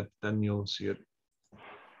back, and then you'll see it.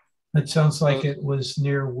 It sounds like it was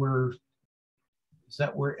near where, is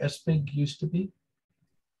that where SBIG used to be?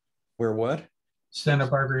 Where what? Santa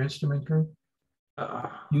Barbara Instrument Group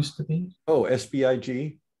used to be. Oh,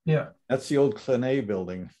 SBIG? Yeah. That's the old Clanet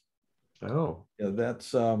building. Oh. Yeah,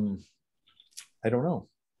 that's, I don't know.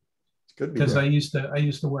 It could be. Because I used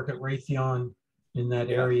to work at Raytheon in that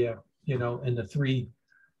area, in the three,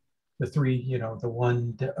 the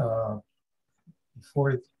one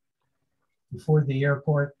before the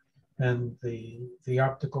airport and the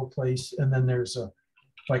optical place, and then there's a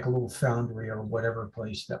little foundry or whatever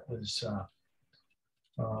place that was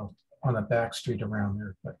on a back street around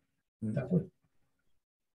there. But that would,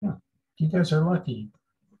 you guys are lucky.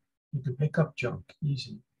 You can pick up junk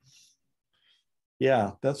easy.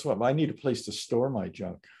 Yeah, that's what I need, a place to store my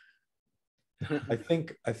junk. I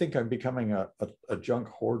think I'm becoming a junk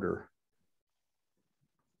hoarder.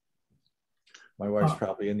 My wife's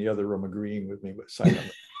probably in the other room agreeing with me, but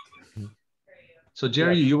silent. So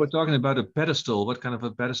Jerry, Yeah. you were talking about a pedestal. What kind of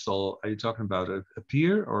a pedestal are you talking about? A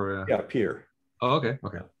pier or a... Yeah, pier. Oh, okay.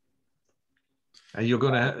 And you're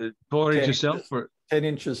going to pour it yourself? Or 10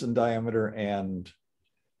 inches in diameter and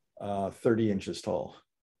 30 inches tall.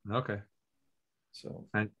 Okay. So.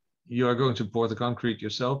 And you are going to pour the concrete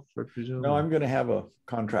yourself, I presume? No, I'm going to have a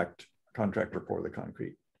contractor pour the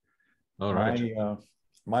concrete. All right.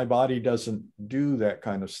 My body doesn't do that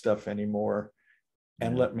kind of stuff anymore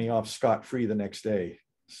and let me off scot-free the next day.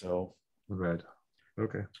 So. Right.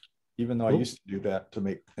 Okay. Even though I used to do that to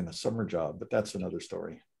make in a summer job, but that's another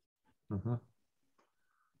story.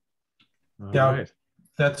 Right.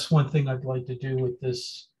 That's one thing I'd like to do with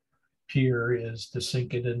this pier is to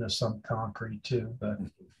sink it into some concrete too, but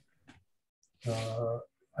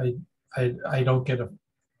I don't get a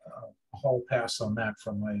hall pass on that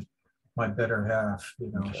from my better half.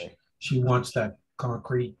 You know, Okay. she wants that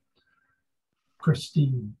concrete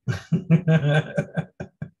pristine.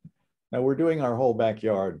 Now we're doing our whole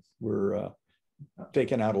backyard. We're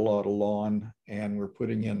taking out a lot of lawn and we're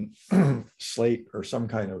putting in slate or some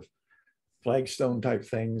kind of flagstone type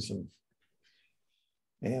things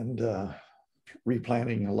and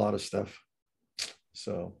replanting a lot of stuff.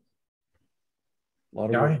 So a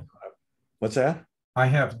lot of work. What's that? I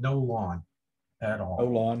have no lawn at all. No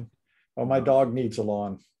lawn. Oh, my dog needs a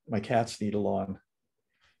lawn. My cats need a lawn.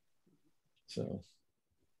 So.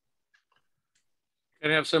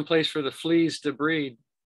 Gotta have some place for the fleas to breed.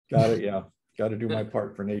 Got it, yeah. Got to do my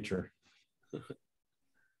part for nature.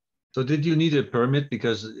 So did you need a permit?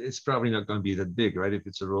 Because it's probably not going to be that big, right? If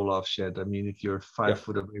it's a roll-off shed. I mean, if you're 5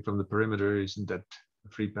 foot away from the perimeter, isn't that a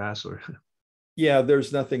free pass? Or yeah,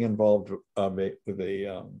 there's nothing involved with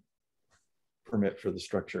a permit for the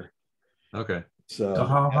structure. Okay. So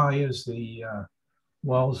how high is the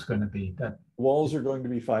walls going to be? That walls are going to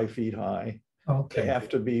be 5 feet high. Okay. They have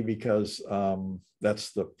to be because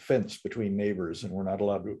that's the fence between neighbors, and we're not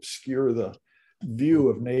allowed to obscure the view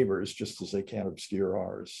of neighbors just as they can't obscure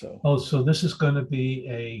ours. So. So this is going to be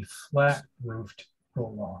a flat roofed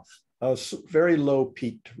roll-off. A very low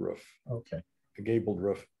peaked roof. Okay. A gabled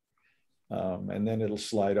roof, and then it'll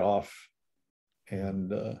slide off,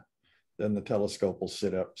 and then the telescope will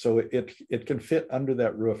sit up. So it can fit under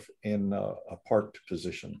that roof in a parked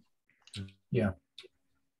position. Yeah.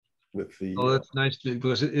 With the that's nice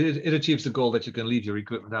because it achieves the goal that you can leave your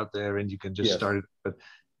equipment out there and you can just start it, but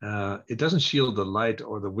it doesn't shield the light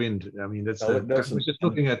or the wind. I mean, that's I was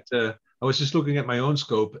just looking at my own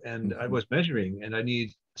scope, and I was measuring, and I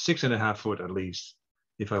need 6.5 foot at least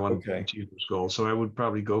if I want to achieve this goal. So I would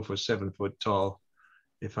probably go for 7 foot tall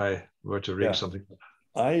if I were to rig something.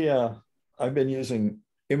 I've been using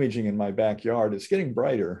imaging in my backyard. It's getting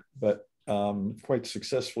brighter, but quite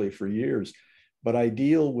successfully for years. But I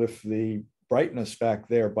deal with the brightness back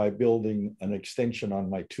there by building an extension on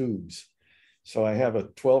my tubes. So I have a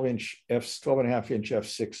 12.5 inch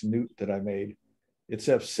f6 newt that I made. It's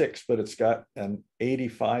f6, but it's got an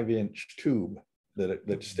 85-inch tube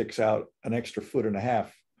that sticks out an extra 1.5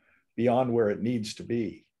 feet beyond where it needs to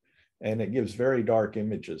be. And it gives very dark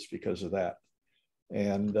images because of that.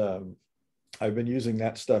 And I've been using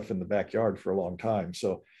that stuff in the backyard for a long time.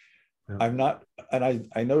 So I'm not, and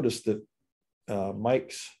I noticed that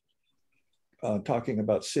Mike's talking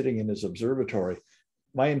about sitting in his observatory.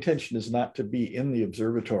 My intention is not to be in the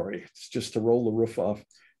observatory. It's just to roll the roof off,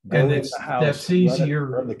 go in the house, that's easier.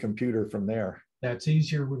 run the computer from there. That's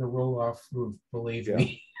easier with a roll-off roof, believe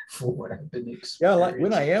me, for what I've been experiencing. Yeah, like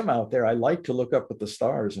when I am out there, I like to look up at the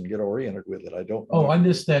stars and get oriented with it. I don't. Oh, I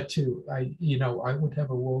missed that too. I would have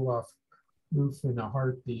a roll-off roof in a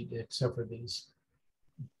heartbeat, except for these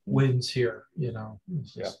winds here.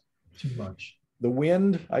 It's just too much. The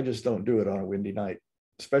wind, I just don't do it on a windy night,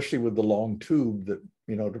 especially with the long tube that,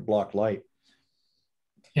 to block light.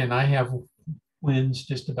 And I have winds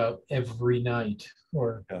just about every night,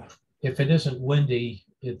 or if it isn't windy,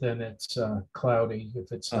 then it's cloudy.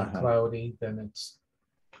 If it's not cloudy, then it's.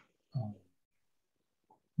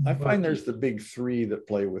 I find there's the big three that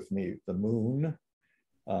play with me: the moon,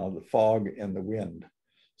 the fog, and the wind.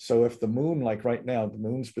 So if the moon, like right now, the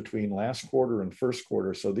moon's between last quarter and first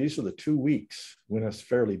quarter. So these are the 2 weeks when it's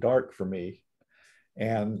fairly dark for me.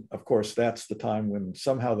 And of course, that's the time when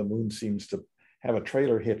somehow the moon seems to have a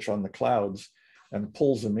trailer hitch on the clouds and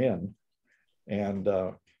pulls them in. And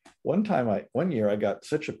one year I got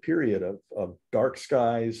such a period of dark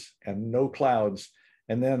skies and no clouds,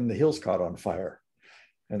 and then the hills caught on fire.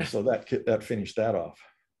 And so that finished that off.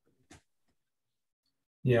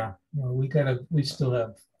 Yeah, well,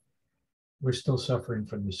 we're still suffering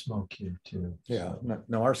from the smoke here too. Yeah, So.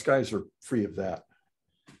 no, our skies are free of that.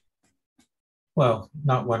 Well,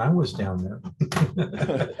 not when I was down there.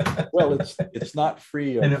 Well, it's not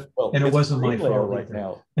free of, and it wasn't my fault right either.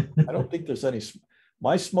 now. I don't think there's any.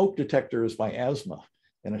 My smoke detector is my asthma,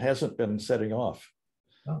 and it hasn't been setting off.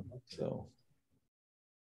 Oh,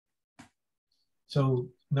 So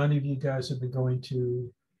none of you guys have been going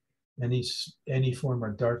to any form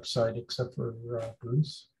of dark side except for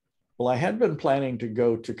Bruce? well, I had been planning to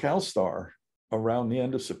go to CalStar around the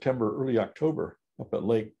end of September, early October, up at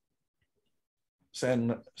Lake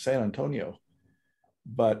San Antonio,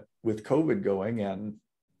 but with COVID going, and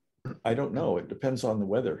I don't know, it depends on the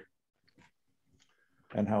weather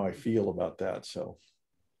and how I feel about that. So,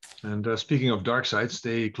 and speaking of dark sites,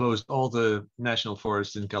 they closed all the national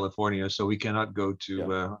forests in California, so we cannot go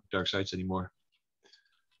to dark sites anymore.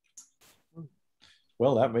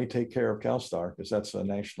 Well, that may take care of CalStar, because that's a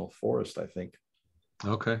national forest, I think.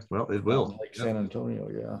 Okay, well, it will. Like San Antonio,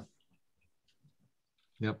 yeah.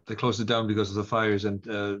 Yep, they closed it down because of the fires, and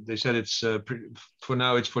they said it's for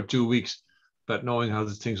now it's for 2 weeks, but knowing how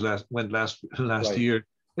the things went last year,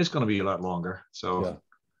 it's going to be a lot longer. So,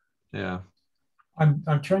 yeah.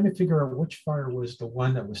 I'm trying to figure out which fire was the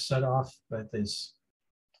one that was set off by this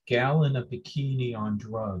gal in a bikini on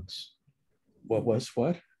drugs. What was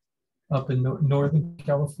what? Up in Northern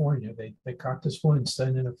California, they caught this woman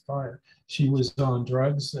setting a fire. She was on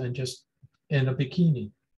drugs and just in a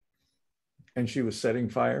bikini. And she was setting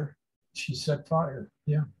fire? She set fire,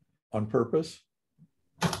 yeah. On purpose?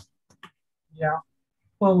 Yeah.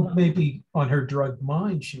 Well, maybe on her drug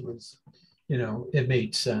mind, she was, it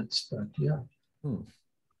made sense, but yeah.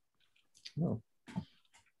 No.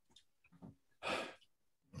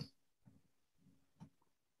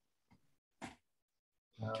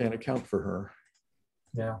 Can't account for her.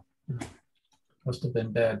 Yeah. Must have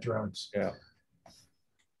been bad drugs. Yeah.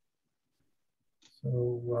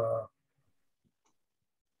 So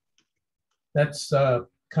that's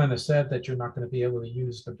kind of sad that you're not going to be able to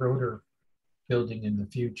use the Broder building in the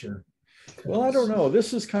future. Well, I don't know.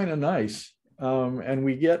 This is kind of nice. And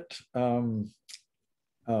we get,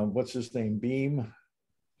 what's his name? Beam?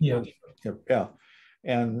 Yeah. Yeah.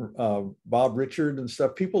 And Bob Richard and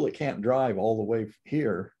stuff, people that can't drive all the way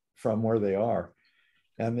here from where they are.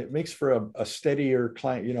 And it makes for a steadier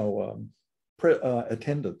client,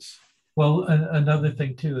 attendance. Well, another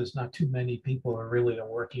thing too is not too many people are really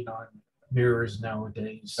working on mirrors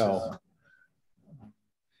nowadays. Oh.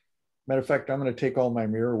 Matter of fact, I'm going to take all my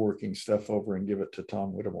mirror working stuff over and give it to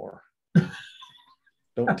Tom Whittemore.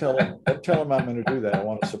 Don't tell him I'm going to do that. I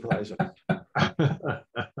want to surprise him.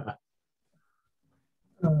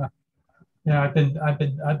 Yeah,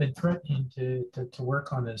 I've been threatening to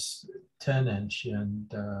work on this 10-inch,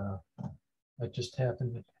 and I just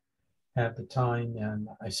haven't had the time, and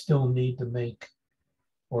I still need to make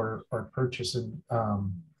or purchase a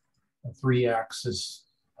 3-axis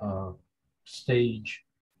stage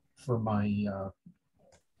for my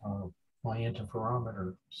my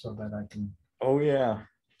interferometer, so that I can. Oh yeah.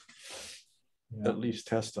 At least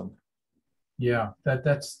test them. Yeah, that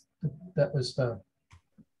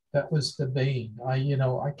was the bane.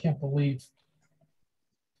 I can't believe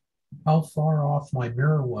how far off my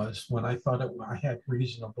mirror was when I thought I had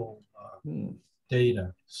reasonable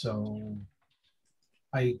data. So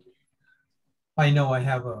I know I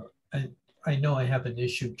have an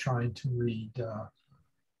issue trying to read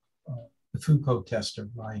the Foucault tester.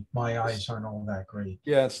 My eyes aren't all that great.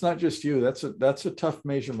 Yeah, it's not just you. That's a tough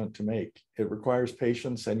measurement to make. It requires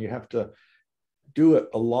patience, and you have to do it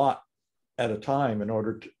a lot at a time in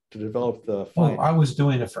order to develop the. Oh, I was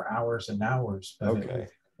doing it for hours and hours. But okay.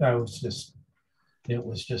 It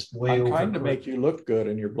was just way over. I'm trying to make you look good,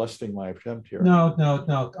 and you're busting my attempt here. No.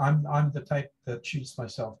 I'm the type that shoots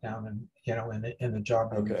myself down, and in the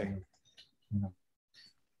job. Okay.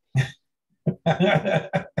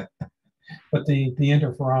 But the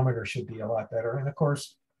interferometer should be a lot better, and of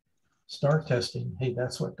course, star testing. Hey,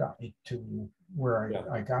 that's what got me to where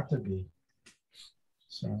I got to be.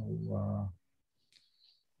 So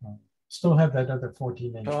still have that other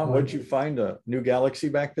 14-inch. Tom, what'd you find? A new galaxy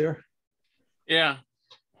back there? Yeah.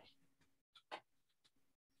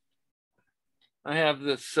 I have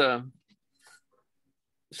this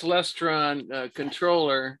Celestron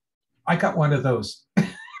controller. I got one of those.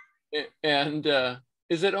 And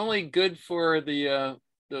is it only good for the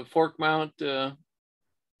fork mount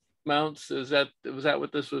mounts? Was that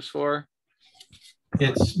what this was for?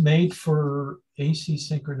 It's made for AC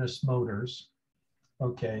synchronous motors.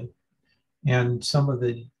 Okay. And some of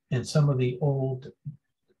the old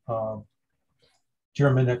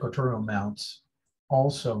German equatorial mounts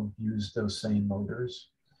also use those same motors.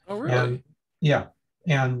 Oh, really? And yeah,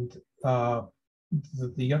 and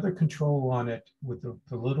the other control on it with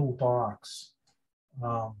the little box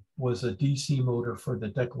was a DC motor for the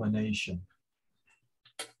declination.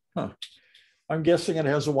 Huh. I'm guessing it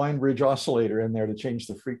has a Wine Bridge oscillator in there to change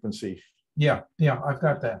the frequency. Yeah, I've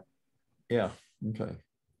got that. Yeah, okay.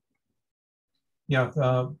 Yeah,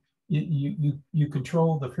 you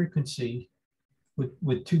control the frequency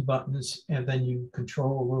with two buttons, and then you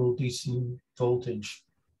control a little DC voltage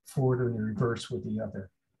forward and reverse with the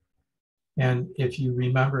other. And if you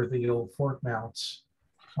remember the old fork mounts,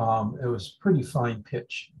 it was pretty fine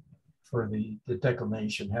pitch for the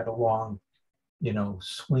declination, had a long,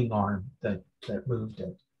 swing arm that moved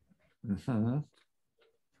it. Mm-hmm.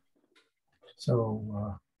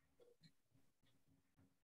 So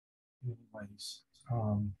anyways,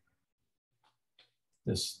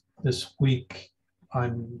 this week,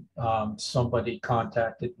 somebody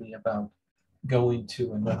contacted me about going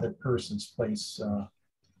to another person's place,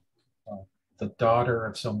 the daughter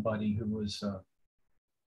of somebody who was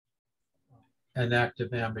an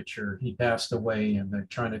active amateur. He passed away, and they're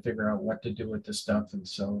trying to figure out what to do with the stuff, and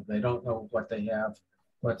so they don't know what they have,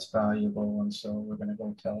 what's valuable, and so we're going to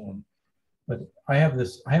go tell them. But I have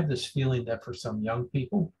this feeling that for some young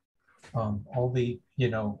people, all they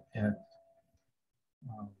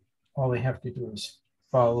have to do is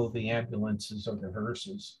follow the ambulances or the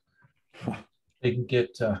hearses. They can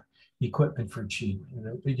get equipment for cheap.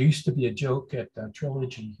 There used to be a joke at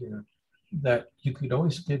Trilogy here that you could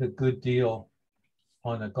always get a good deal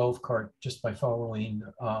on a golf cart just by following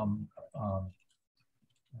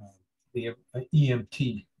the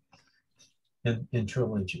EMT in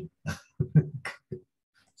Trilogy.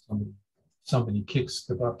 Somebody kicks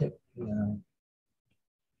the bucket.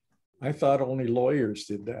 I thought only lawyers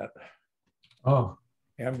did that. Oh,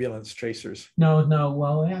 ambulance chasers. No.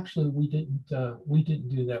 Well, actually, we didn't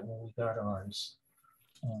do that when we got ours.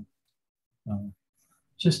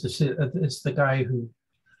 Just it's the guy who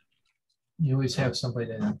you always have somebody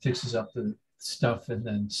that fixes up the stuff and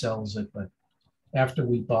then sells it. But after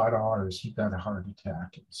we bought ours, he got a heart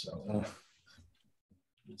attack, and so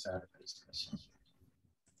he's out of business.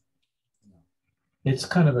 It's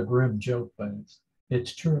kind of a grim joke, but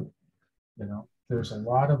it's true. There's a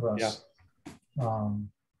lot of us. Yeah.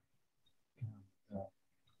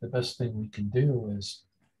 The best thing we can do is,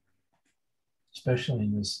 especially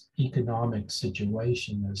in this economic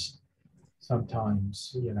situation, is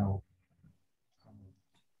sometimes,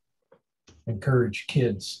 encourage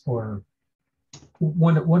kids, or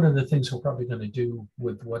one of the things we're probably going to do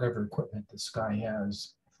with whatever equipment this guy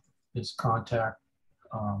has is contact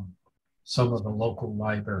some of the local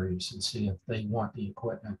libraries and see if they want the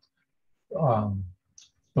equipment.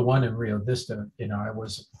 The one in Rio Vista, I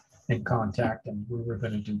was in contact, and we were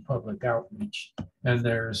going to do public outreach. And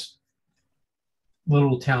there's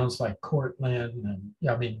little towns like Cortland, and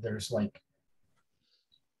there's like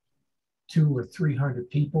 200 or 300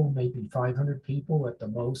 people, maybe 500 people at the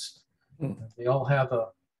most. They all have a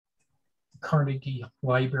Carnegie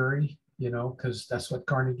library, because that's what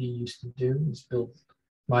Carnegie used to do, is build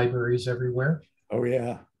libraries everywhere. Oh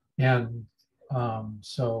yeah. And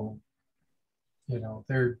so,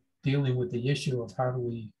 they're dealing with the issue of how do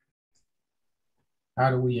we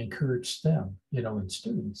encourage STEM, in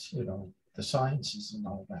students, the sciences and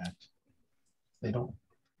all that. They don't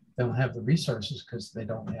have the resources because they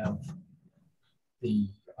don't have the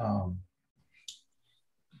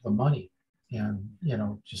money, and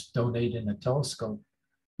just donating a telescope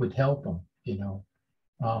would help them.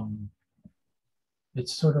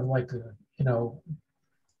 It's sort of like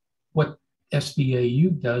what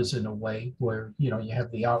SBAU does in a way, where you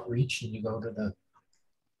have the outreach and you go to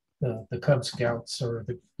the Cub Scouts or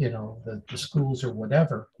the schools or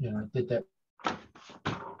whatever. I did that.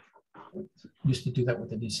 Used to do that with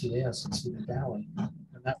the DCAS in Cedar Valley,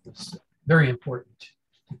 and that was very important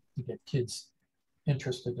to get kids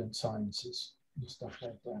interested in sciences and stuff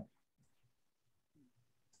like that.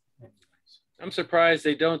 I'm surprised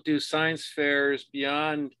they don't do science fairs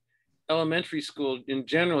beyond elementary school. In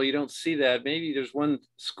general, you don't see that. Maybe there's one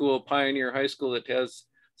school, Pioneer High School, that has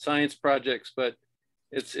science projects, but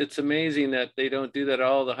it's amazing that they don't do that.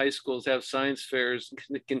 All the high schools have science fairs.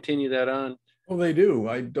 Continue that on. Well, they do.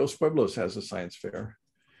 Dos Pueblos has a science fair.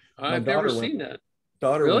 I've never seen that.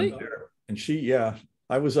 Daughter really? Went there, and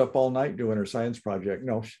I was up all night doing her science project.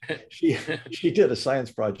 No, she did a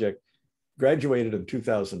science project. Graduated in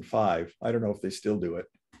 2005. I don't know if they still do it.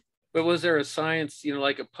 But was there a science,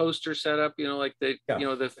 like a poster set up, like they,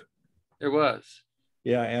 there was.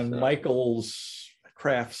 Yeah, and so. Michael's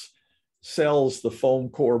Crafts sells the foam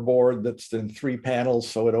core board that's in 3 panels,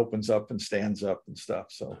 so it opens up and stands up and stuff.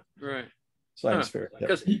 So right. science fair.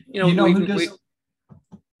 Because you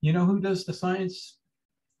know who does the science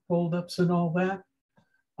fold-ups and all that?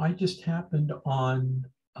 I just happened on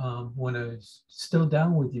when I was still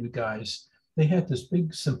down with you guys, they had this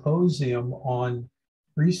big symposium on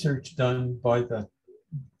research done by the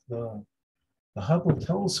Hubble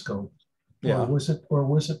telescope. Yeah. Or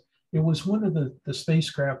was it one of the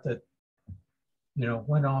spacecraft that, you know,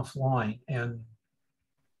 went offline. And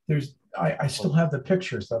I still have the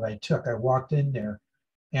pictures that I took. I walked in there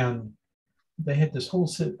and they had this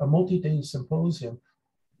whole a multi-day symposium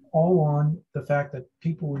all on the fact that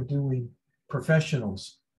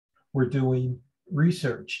professionals were doing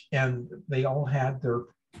research, and they all had their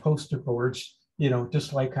poster boards, you know,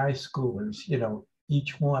 just like high schoolers, you know,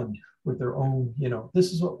 each one with their own, you know,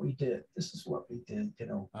 this is what we did. This is what we did, you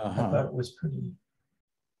know. I thought it was pretty.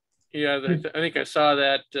 Yeah, I think I saw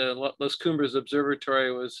that Las Cumbres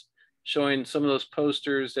Observatory was showing some of those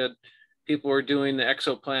posters that people were doing the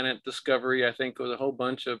exoplanet discovery. I think was a whole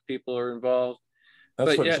bunch of people are involved.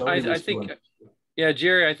 That's but what yeah, I think, doing. Yeah,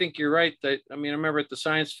 Jerry, I think you're right. That I mean, I remember at the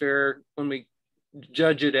science fair when we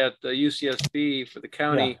judged it at the UCSB for the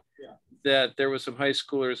county, that there was some high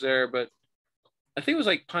schoolers there, but I think it was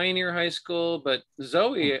like Pioneer High School. But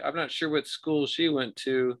Zoe, I'm not sure what school she went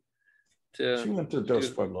to. She went to Dos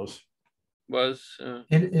Pueblos.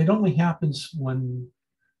 It only happens when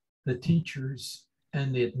the teachers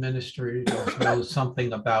and the administrators know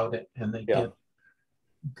something about it, and they get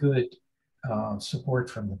good support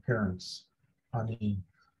from the parents. I mean,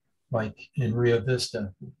 like in Rio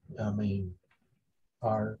Vista, I mean,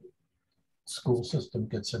 our school system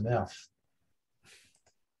gets an F.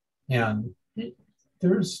 And they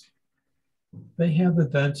have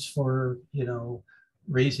events for, you know,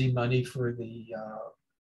 raising money for the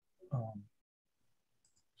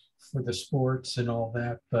sports and all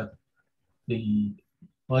that, but the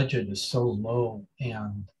budget is so low,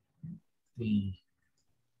 and the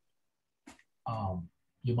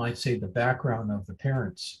you might say the background of the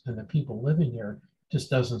parents and the people living here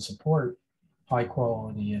just doesn't support high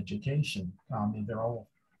quality education. I mean, they're all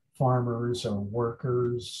farmers or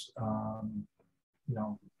workers, you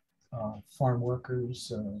know, farm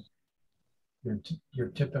workers, your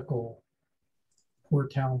typical poor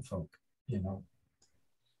town folk, you know.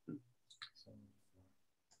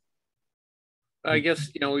 I guess,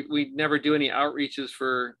 you know, we never do any outreaches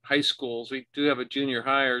for high schools. We do have a junior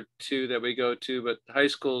high or two that we go to, but high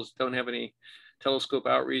schools don't have any telescope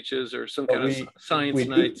outreaches or some kind of science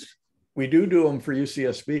nights. We do them for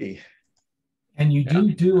UCSB. And you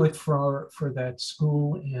do it for that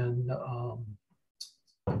school in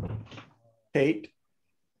Tate?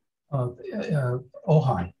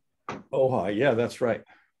 Ojai. Ojai, yeah, that's right.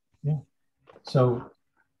 Yeah. So,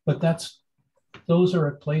 but those are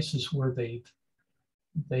at places where they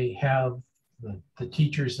have the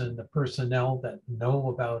teachers and the personnel that know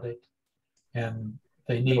about it, and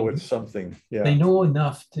they know it's something. Yeah, they know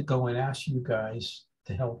enough to go and ask you guys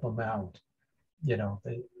to help them out. You know,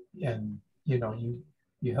 you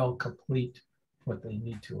help complete what they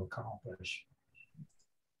need to accomplish.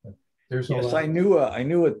 But there's I knew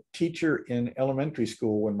a teacher in elementary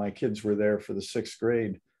school when my kids were there for the 6th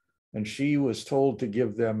grade, and she was told to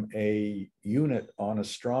give them a unit on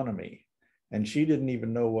astronomy. And she didn't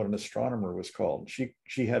even know what an astronomer was called.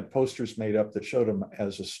 She had posters made up that showed them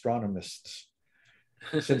as astronomists.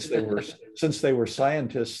 Since they were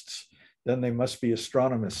scientists, then they must be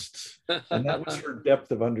astronomists. And that was her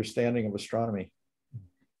depth of understanding of astronomy.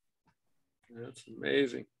 That's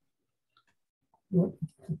amazing.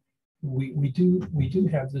 We do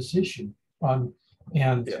have this issue on,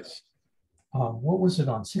 and yes. What was it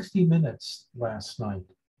on 60 Minutes last night?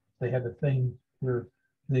 They had a thing where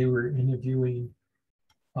they were interviewing,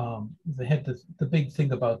 they had the big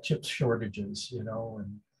thing about chip shortages, you know,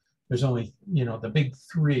 and there's only, you know, the big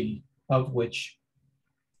 3, of which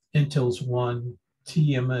Intel's one,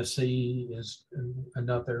 TSMC is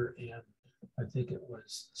another, and I think it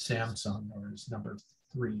was Samsung was number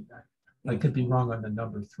 3. I could be wrong on the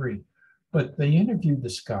number 3, but they interviewed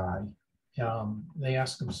this guy. They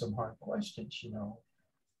asked him some hard questions, you know.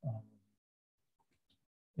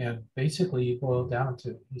 And basically it boiled down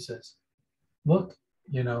to, he says, look,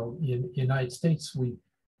 you know, in the United States, we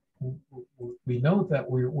know that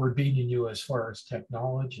we're beating you as far as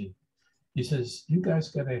technology. He says, you guys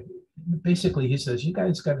gotta, basically he says, you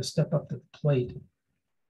guys gotta step up to the plate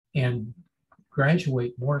and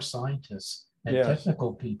graduate more scientists and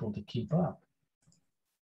technical people to keep up.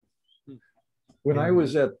 When I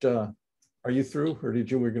was at, are you through, or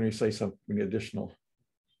were going to say something additional?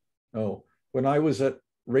 Oh, when I was at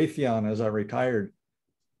Raytheon, as I retired,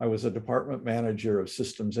 I was a department manager of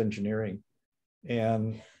systems engineering.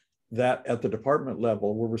 And that at the department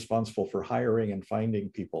level, we're responsible for hiring and finding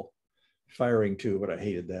people. Firing too, but I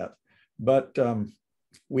hated that. But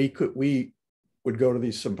we would go to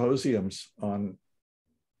these symposiums on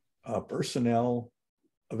personnel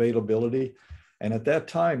availability. And at that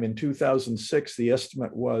time in 2006, the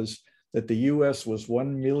estimate was that the US was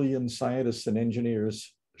 1 million scientists and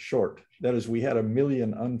engineers short. That is, we had 1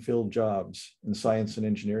 million unfilled jobs in science and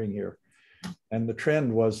engineering here. And the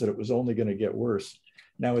trend was that it was only going to get worse.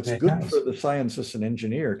 Now it's good for the scientist and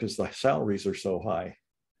engineer because the salaries are so high.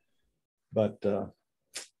 But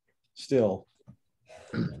still.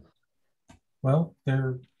 Well,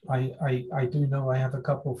 I do know I have a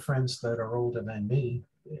couple of friends that are older than me,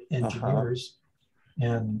 engineers,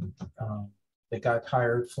 and they got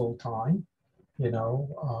hired full time, you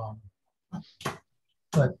know,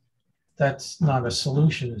 but that's not a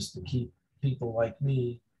solution, is to keep people like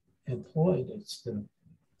me employed. It's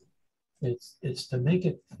to make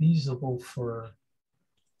it feasible for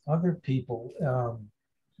other people,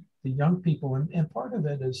 the young people, and part of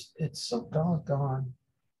it is it's so doggone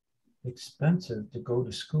expensive to go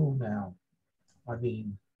to school now. I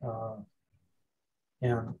mean,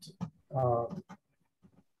 and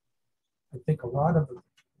I think a lot of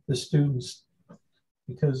the students,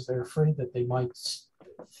 because they're afraid that they might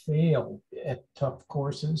fail at tough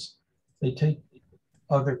courses, they take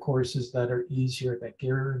other courses that are easier, that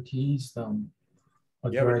guarantees them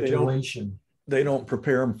a graduation. They don't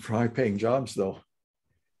prepare them for high-paying jobs, though.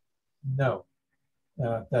 No,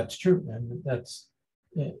 that's true,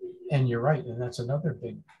 and you're right, and that's another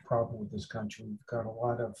big problem with this country. We've got a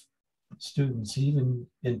lot of students, even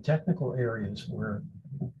in technical areas, where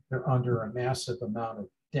they're under a massive amount of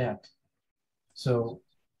debt. So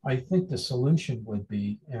I think the solution would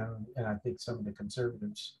be, and I think some of the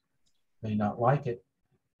conservatives may not like it,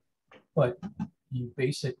 but you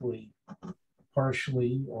basically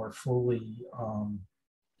partially or fully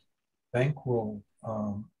bankroll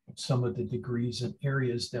some of the degrees in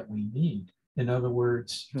areas that we need. In other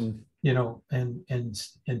words, you know, and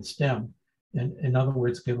STEM, in other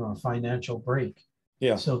words, give them a financial break,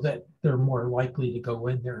 so that they're more likely to go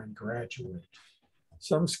in there and graduate.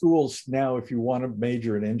 Some schools now, if you want to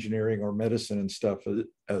major in engineering or medicine and stuff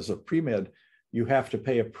as a pre-med, you have to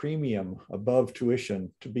pay a premium above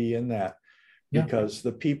tuition to be in that, because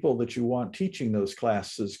the people that you want teaching those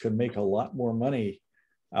classes can make a lot more money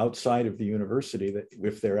outside of the university that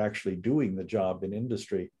if they're actually doing the job in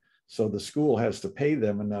industry. So the school has to pay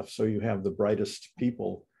them enough so you have the brightest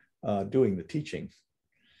people doing the teaching.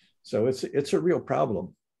 So it's a real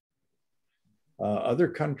problem. Other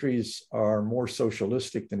countries are more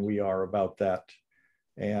socialistic than we are about that.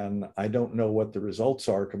 And I don't know what the results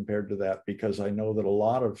are compared to that, because I know that a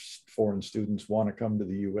lot of foreign students want to come to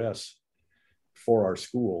the US for our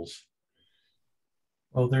schools.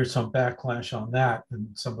 Well, there's some backlash on that, and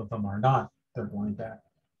some of them are not. They're going back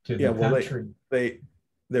to the country.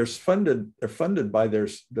 They're funded by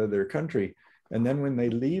their country. And then when they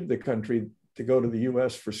leave the country to go to the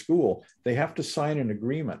US for school, they have to sign an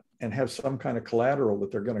agreement and have some kind of collateral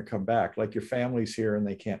that they're going to come back, like your family's here and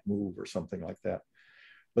they can't move or something like that.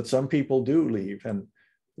 But some people do leave. And it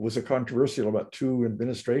was a controversial about 2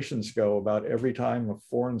 administrations ago about every time a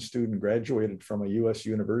foreign student graduated from a US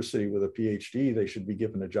university with a PhD, they should be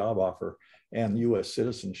given a job offer and US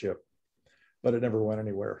citizenship. But it never went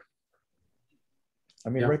anywhere. I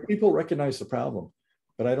mean, people recognize the problem,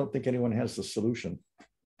 but I don't think anyone has the solution.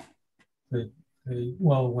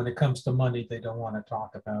 Well, when it comes to money, they don't want to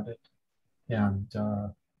talk about it. And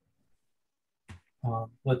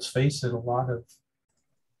let's face it, a lot of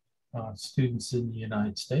students in the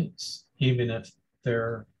United States, even if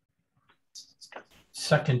they're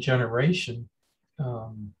second generation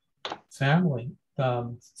family,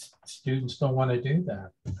 students don't want to do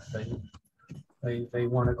that. They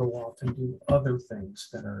want to go off and do other things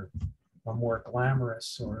that are more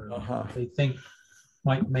glamorous, or they think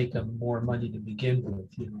might make them more money to begin with,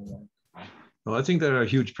 you know. Well, I think there are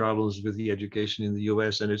huge problems with the education in the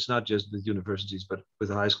US, and it's not just with universities, but with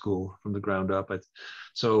high school from the ground up.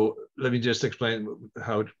 So let me just explain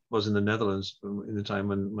how it was in the Netherlands in the time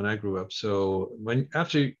when I grew up. So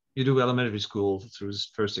after you do elementary school through the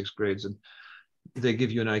first 6 grades, and they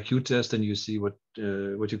give you an IQ test and you see what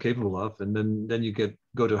you're capable of, and then you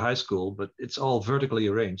go to high school, but it's all vertically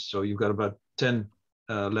arranged. So you've got about 10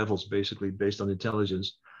 levels basically based on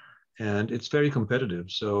intelligence, and it's very competitive.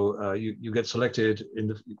 So you get selected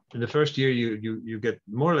in the first year. You get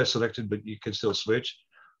more or less selected, but you can still switch.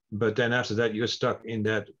 But then after that, you're stuck in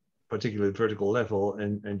that particular vertical level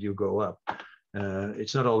and you go up.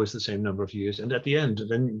 It's not always the same number of years. And at the end,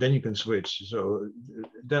 then you can switch. So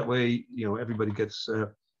that way, you know, everybody gets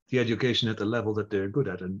the education at the level that they're good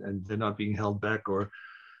at, and they're not being held back, or,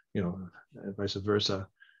 you know, vice versa.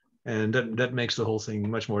 And that makes the whole thing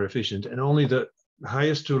much more efficient. And only the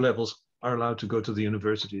highest two levels are allowed to go to the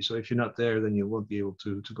university. So if you're not there, then you won't be able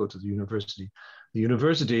to go to the university. The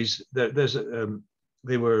universities,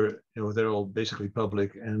 they were, you know, they're all basically public,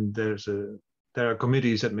 and there are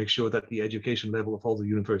committees that make sure that the education level of all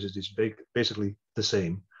the universities is basically the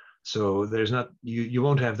same. So there's not, you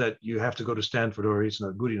won't have that, you have to go to Stanford or it's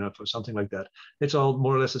not good enough or something like that. It's all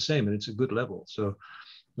more or less the same, and it's a good level. So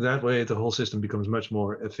that way the whole system becomes much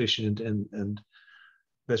more efficient, and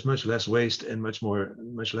there's much less waste and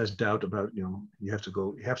much less doubt about, you know, you have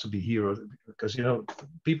to be here, because, you know,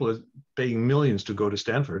 people are paying millions to go to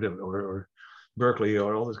Stanford or Berkeley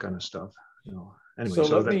or all this kind of stuff, you know. Anyway,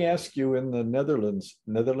 so let me ask you, in the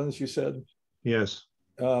Netherlands, you said? Yes.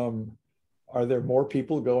 Are there more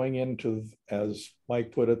people going into, as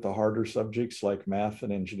Mike put it, the harder subjects like math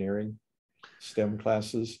and engineering, STEM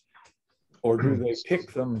classes? Or do they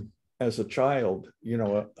pick them as a child, you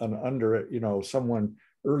know, you know, someone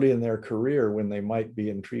early in their career when they might be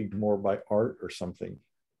intrigued more by art or something?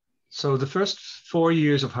 So the first 4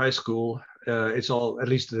 years of high school, it's all, at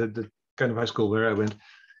least the kind of high school where I went,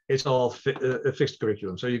 it's all a fixed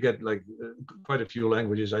curriculum. So you get like quite a few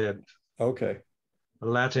languages. I had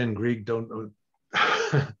Latin, Greek, don't know.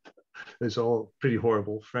 It's all pretty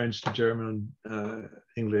horrible. French, German,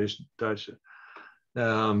 English, Dutch.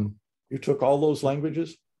 You took all those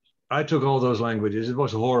languages? I took all those languages. It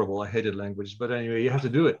was horrible. I hated languages, but anyway, you have to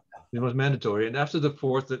do it. It was mandatory. And after the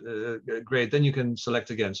fourth grade, then you can select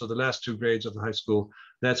again. So the last 2 grades of the high school,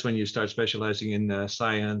 that's when you start specializing in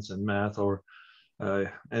science and math,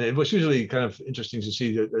 and it was usually kind of interesting to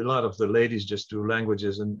see that a lot of the ladies just do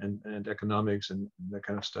languages and economics and that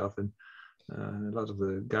kind of stuff. And a lot of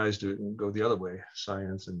the guys go the other way,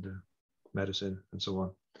 science and medicine and so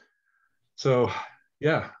on. So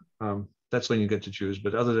yeah, that's when you get to choose.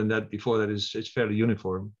 But other than that, before that, it's fairly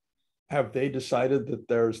uniform. Have they decided that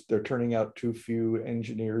they're turning out too few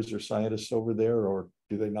engineers or scientists over there, or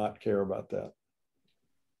do they not care about that?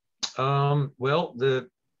 Well,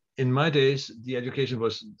 in my days, the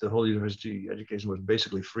whole university education was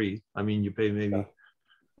basically free. I mean, you pay maybe,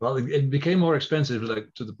 well, it became more expensive,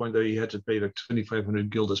 like to the point that you had to pay like 2,500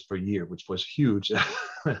 guilders per year, which was huge.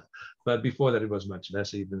 But before that, it was much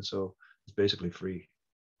less even. So it's basically free.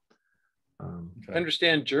 I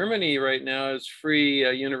understand Germany right now is free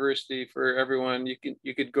university for everyone.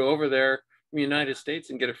 You could go over there in the United States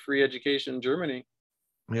and get a free education in Germany.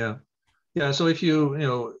 Yeah. Yeah, so if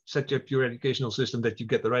you set up your educational system that you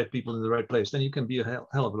get the right people in the right place, then you can be a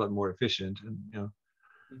hell of a lot more efficient, and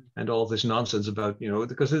and all this nonsense about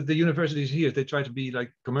because the universities here, they try to be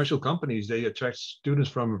like commercial companies. They attract students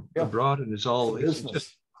from abroad, and it's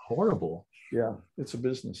just horrible. Yeah, it's a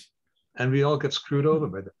business, and we all get screwed over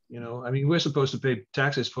by that. I mean, we're supposed to pay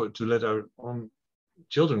taxes to let our own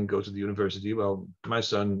children go to the university. Well, my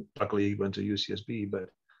son luckily went to UCSB, but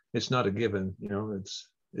it's not a given.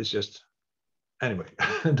 It's just. Anyway,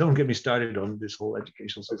 don't get me started on this whole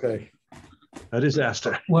educational system. Okay. A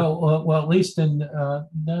disaster. Well, at least in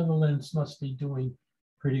Netherlands must be doing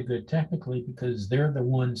pretty good technically, because they're the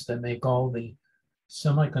ones that make all the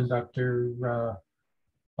semiconductor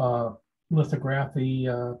lithography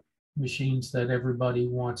machines that everybody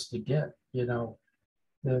wants to get.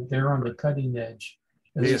 They're on the cutting edge.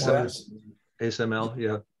 ASML,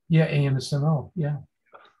 yeah. Yeah, ASML, yeah.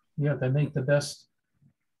 Yeah, they make the best.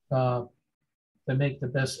 They make the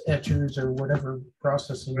best etchers or whatever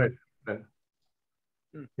processing. Right.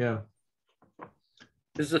 Yeah.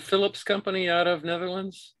 Is the Philips company out of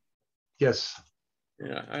Netherlands? Yes.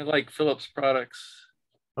 Yeah, I like Philips products.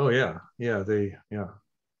 Oh yeah,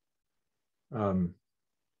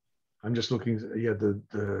 I'm just looking. Yeah,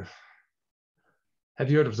 the. Have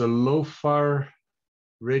you heard of the LOFAR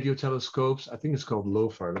radio telescopes? I think it's called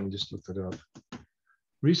LOFAR. Let me just look that up.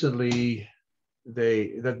 Recently.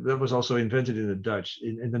 That was also invented in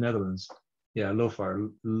the Netherlands. Yeah, LOFAR,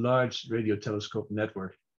 Large Radio Telescope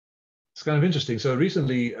Network. It's kind of interesting. So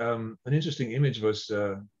recently, an interesting image was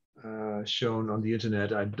shown on the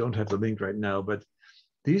internet. I don't have the link right now, but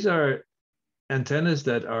these are antennas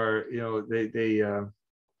that are, they are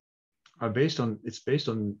based on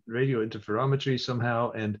radio interferometry somehow,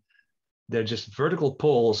 and they're just vertical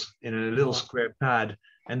poles in a little square pad,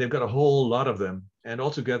 and they've got a whole lot of them. And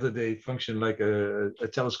altogether, they function like a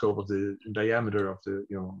telescope of the diameter of the,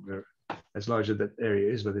 as large as that area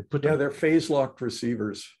is. But they put they're phase locked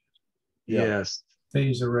receivers. Yes,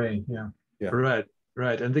 phase array. Yeah. Yeah.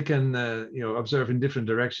 Right, and they can observe in different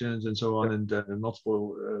directions and so on, and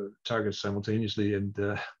multiple targets simultaneously. And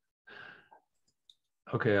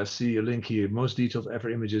okay, I see a link here. Most detailed ever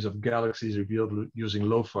images of galaxies revealed using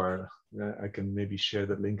LOFAR. I can maybe share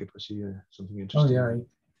that link if I see something interesting. Oh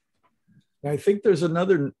yeah. I think there's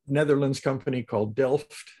another Netherlands company called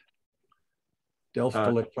Delft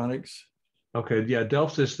Electronics. Okay, yeah,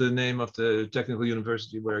 Delft is the name of the technical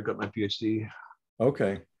university where I got my PhD.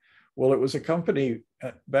 Okay, well, it was a company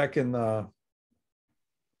back in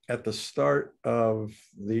at the start of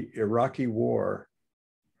the Iraqi war,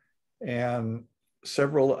 and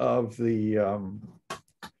several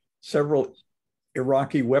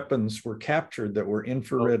Iraqi weapons were captured that were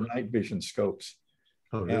infrared night vision scopes.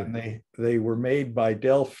 Oh, really? And they were made by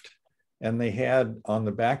Delft, and they had on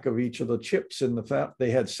the back of each of the chips in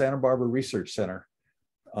they had Santa Barbara Research Center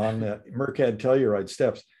on the Mercad Telluride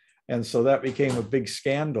steps. And so that became a big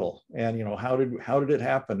scandal. And how did it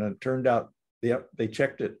happen? And it turned out they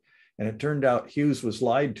checked it, and it turned out Hughes was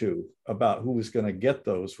lied to about who was going to get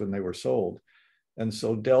those when they were sold. And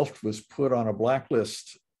so Delft was put on a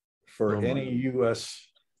blacklist for any US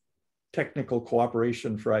technical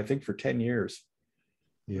cooperation I think for 10 years.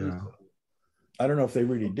 Yeah. I don't know if they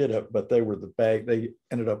really did it, but they were the bag. They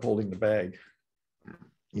ended up holding the bag.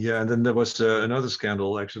 Yeah, and then there was another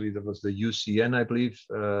scandal. Actually, there was the UCN, I believe.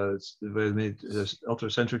 They made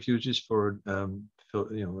ultracentrifuges for,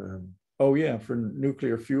 oh yeah, for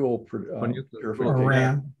nuclear fuel.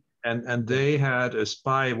 Iran. And they had a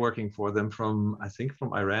spy working for them from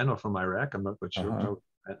Iran or from Iraq. I'm not quite sure. No,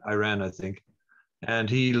 Iran, I think. And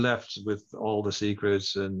he left with all the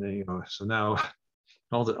secrets, and so now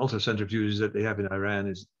all the ultracentrifuges that they have in Iran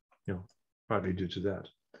is, partly due to that.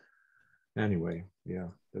 Anyway, yeah,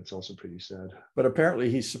 that's also pretty sad. But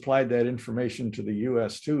apparently he supplied that information to the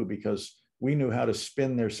US too, because we knew how to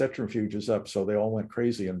spin their centrifuges up, so they all went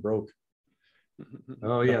crazy and broke.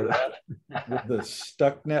 Oh yeah, with the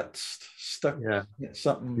stuck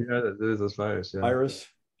something. Yeah, there's those virus. Yeah. Virus.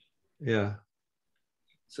 Yeah.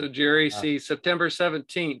 So Jerry, see, September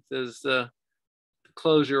 17th is the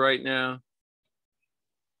closure right now.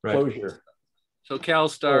 Right. Closure. So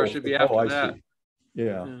CalStar should be after that. See.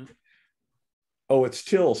 Yeah. Oh, it's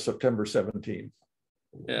till September 17th.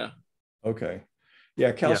 Yeah. Okay.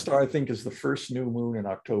 Yeah, CalStar I think is the first new moon in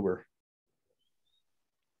October.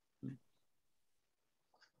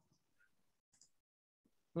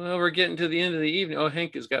 Well, we're getting to the end of the evening. Oh,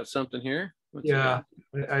 Henk has got something here. What's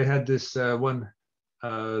I had this one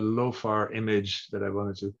LOFAR image that I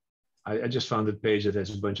wanted to. I just found a page that has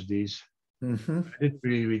a bunch of these. Mm-hmm. I didn't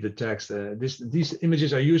really read the text. These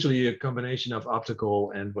images are usually a combination of optical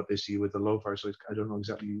and what they see with the LOFAR, so I don't know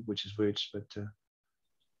exactly which is which, but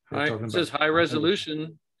it says high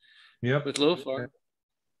resolution. Yep. With LOFAR.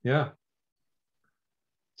 Yeah.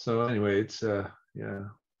 So anyway, it's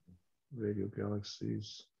radio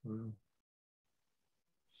galaxies.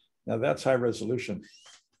 Now that's high resolution.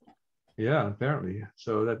 Yeah, apparently.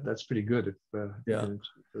 So that's pretty good if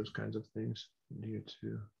those kinds of things here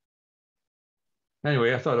too.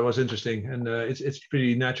 Anyway, I thought it was interesting, and it's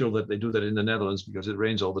pretty natural that they do that in the Netherlands because it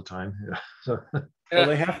rains all the time. Yeah. So well,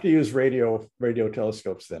 they have to use radio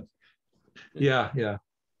telescopes then. Yeah.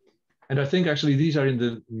 And I think actually these are in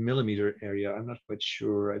the millimeter area. I'm not quite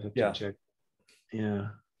sure. I'd have to check. Yeah.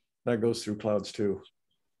 That goes through clouds too.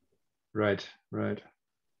 Right.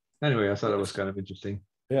 Anyway, I thought it was kind of interesting.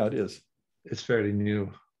 Yeah, it is. It's fairly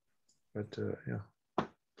new, but yeah.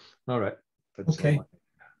 All right. Okay.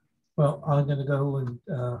 Well, I'm going to go and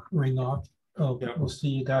ring off. We'll see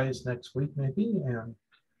you guys next week, maybe. And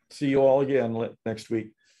see you all again next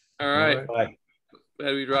week. All right. Bye.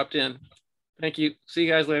 Glad we dropped in. Thank you. See you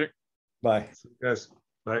guys later. Bye. See you guys.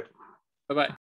 Bye. Bye-bye.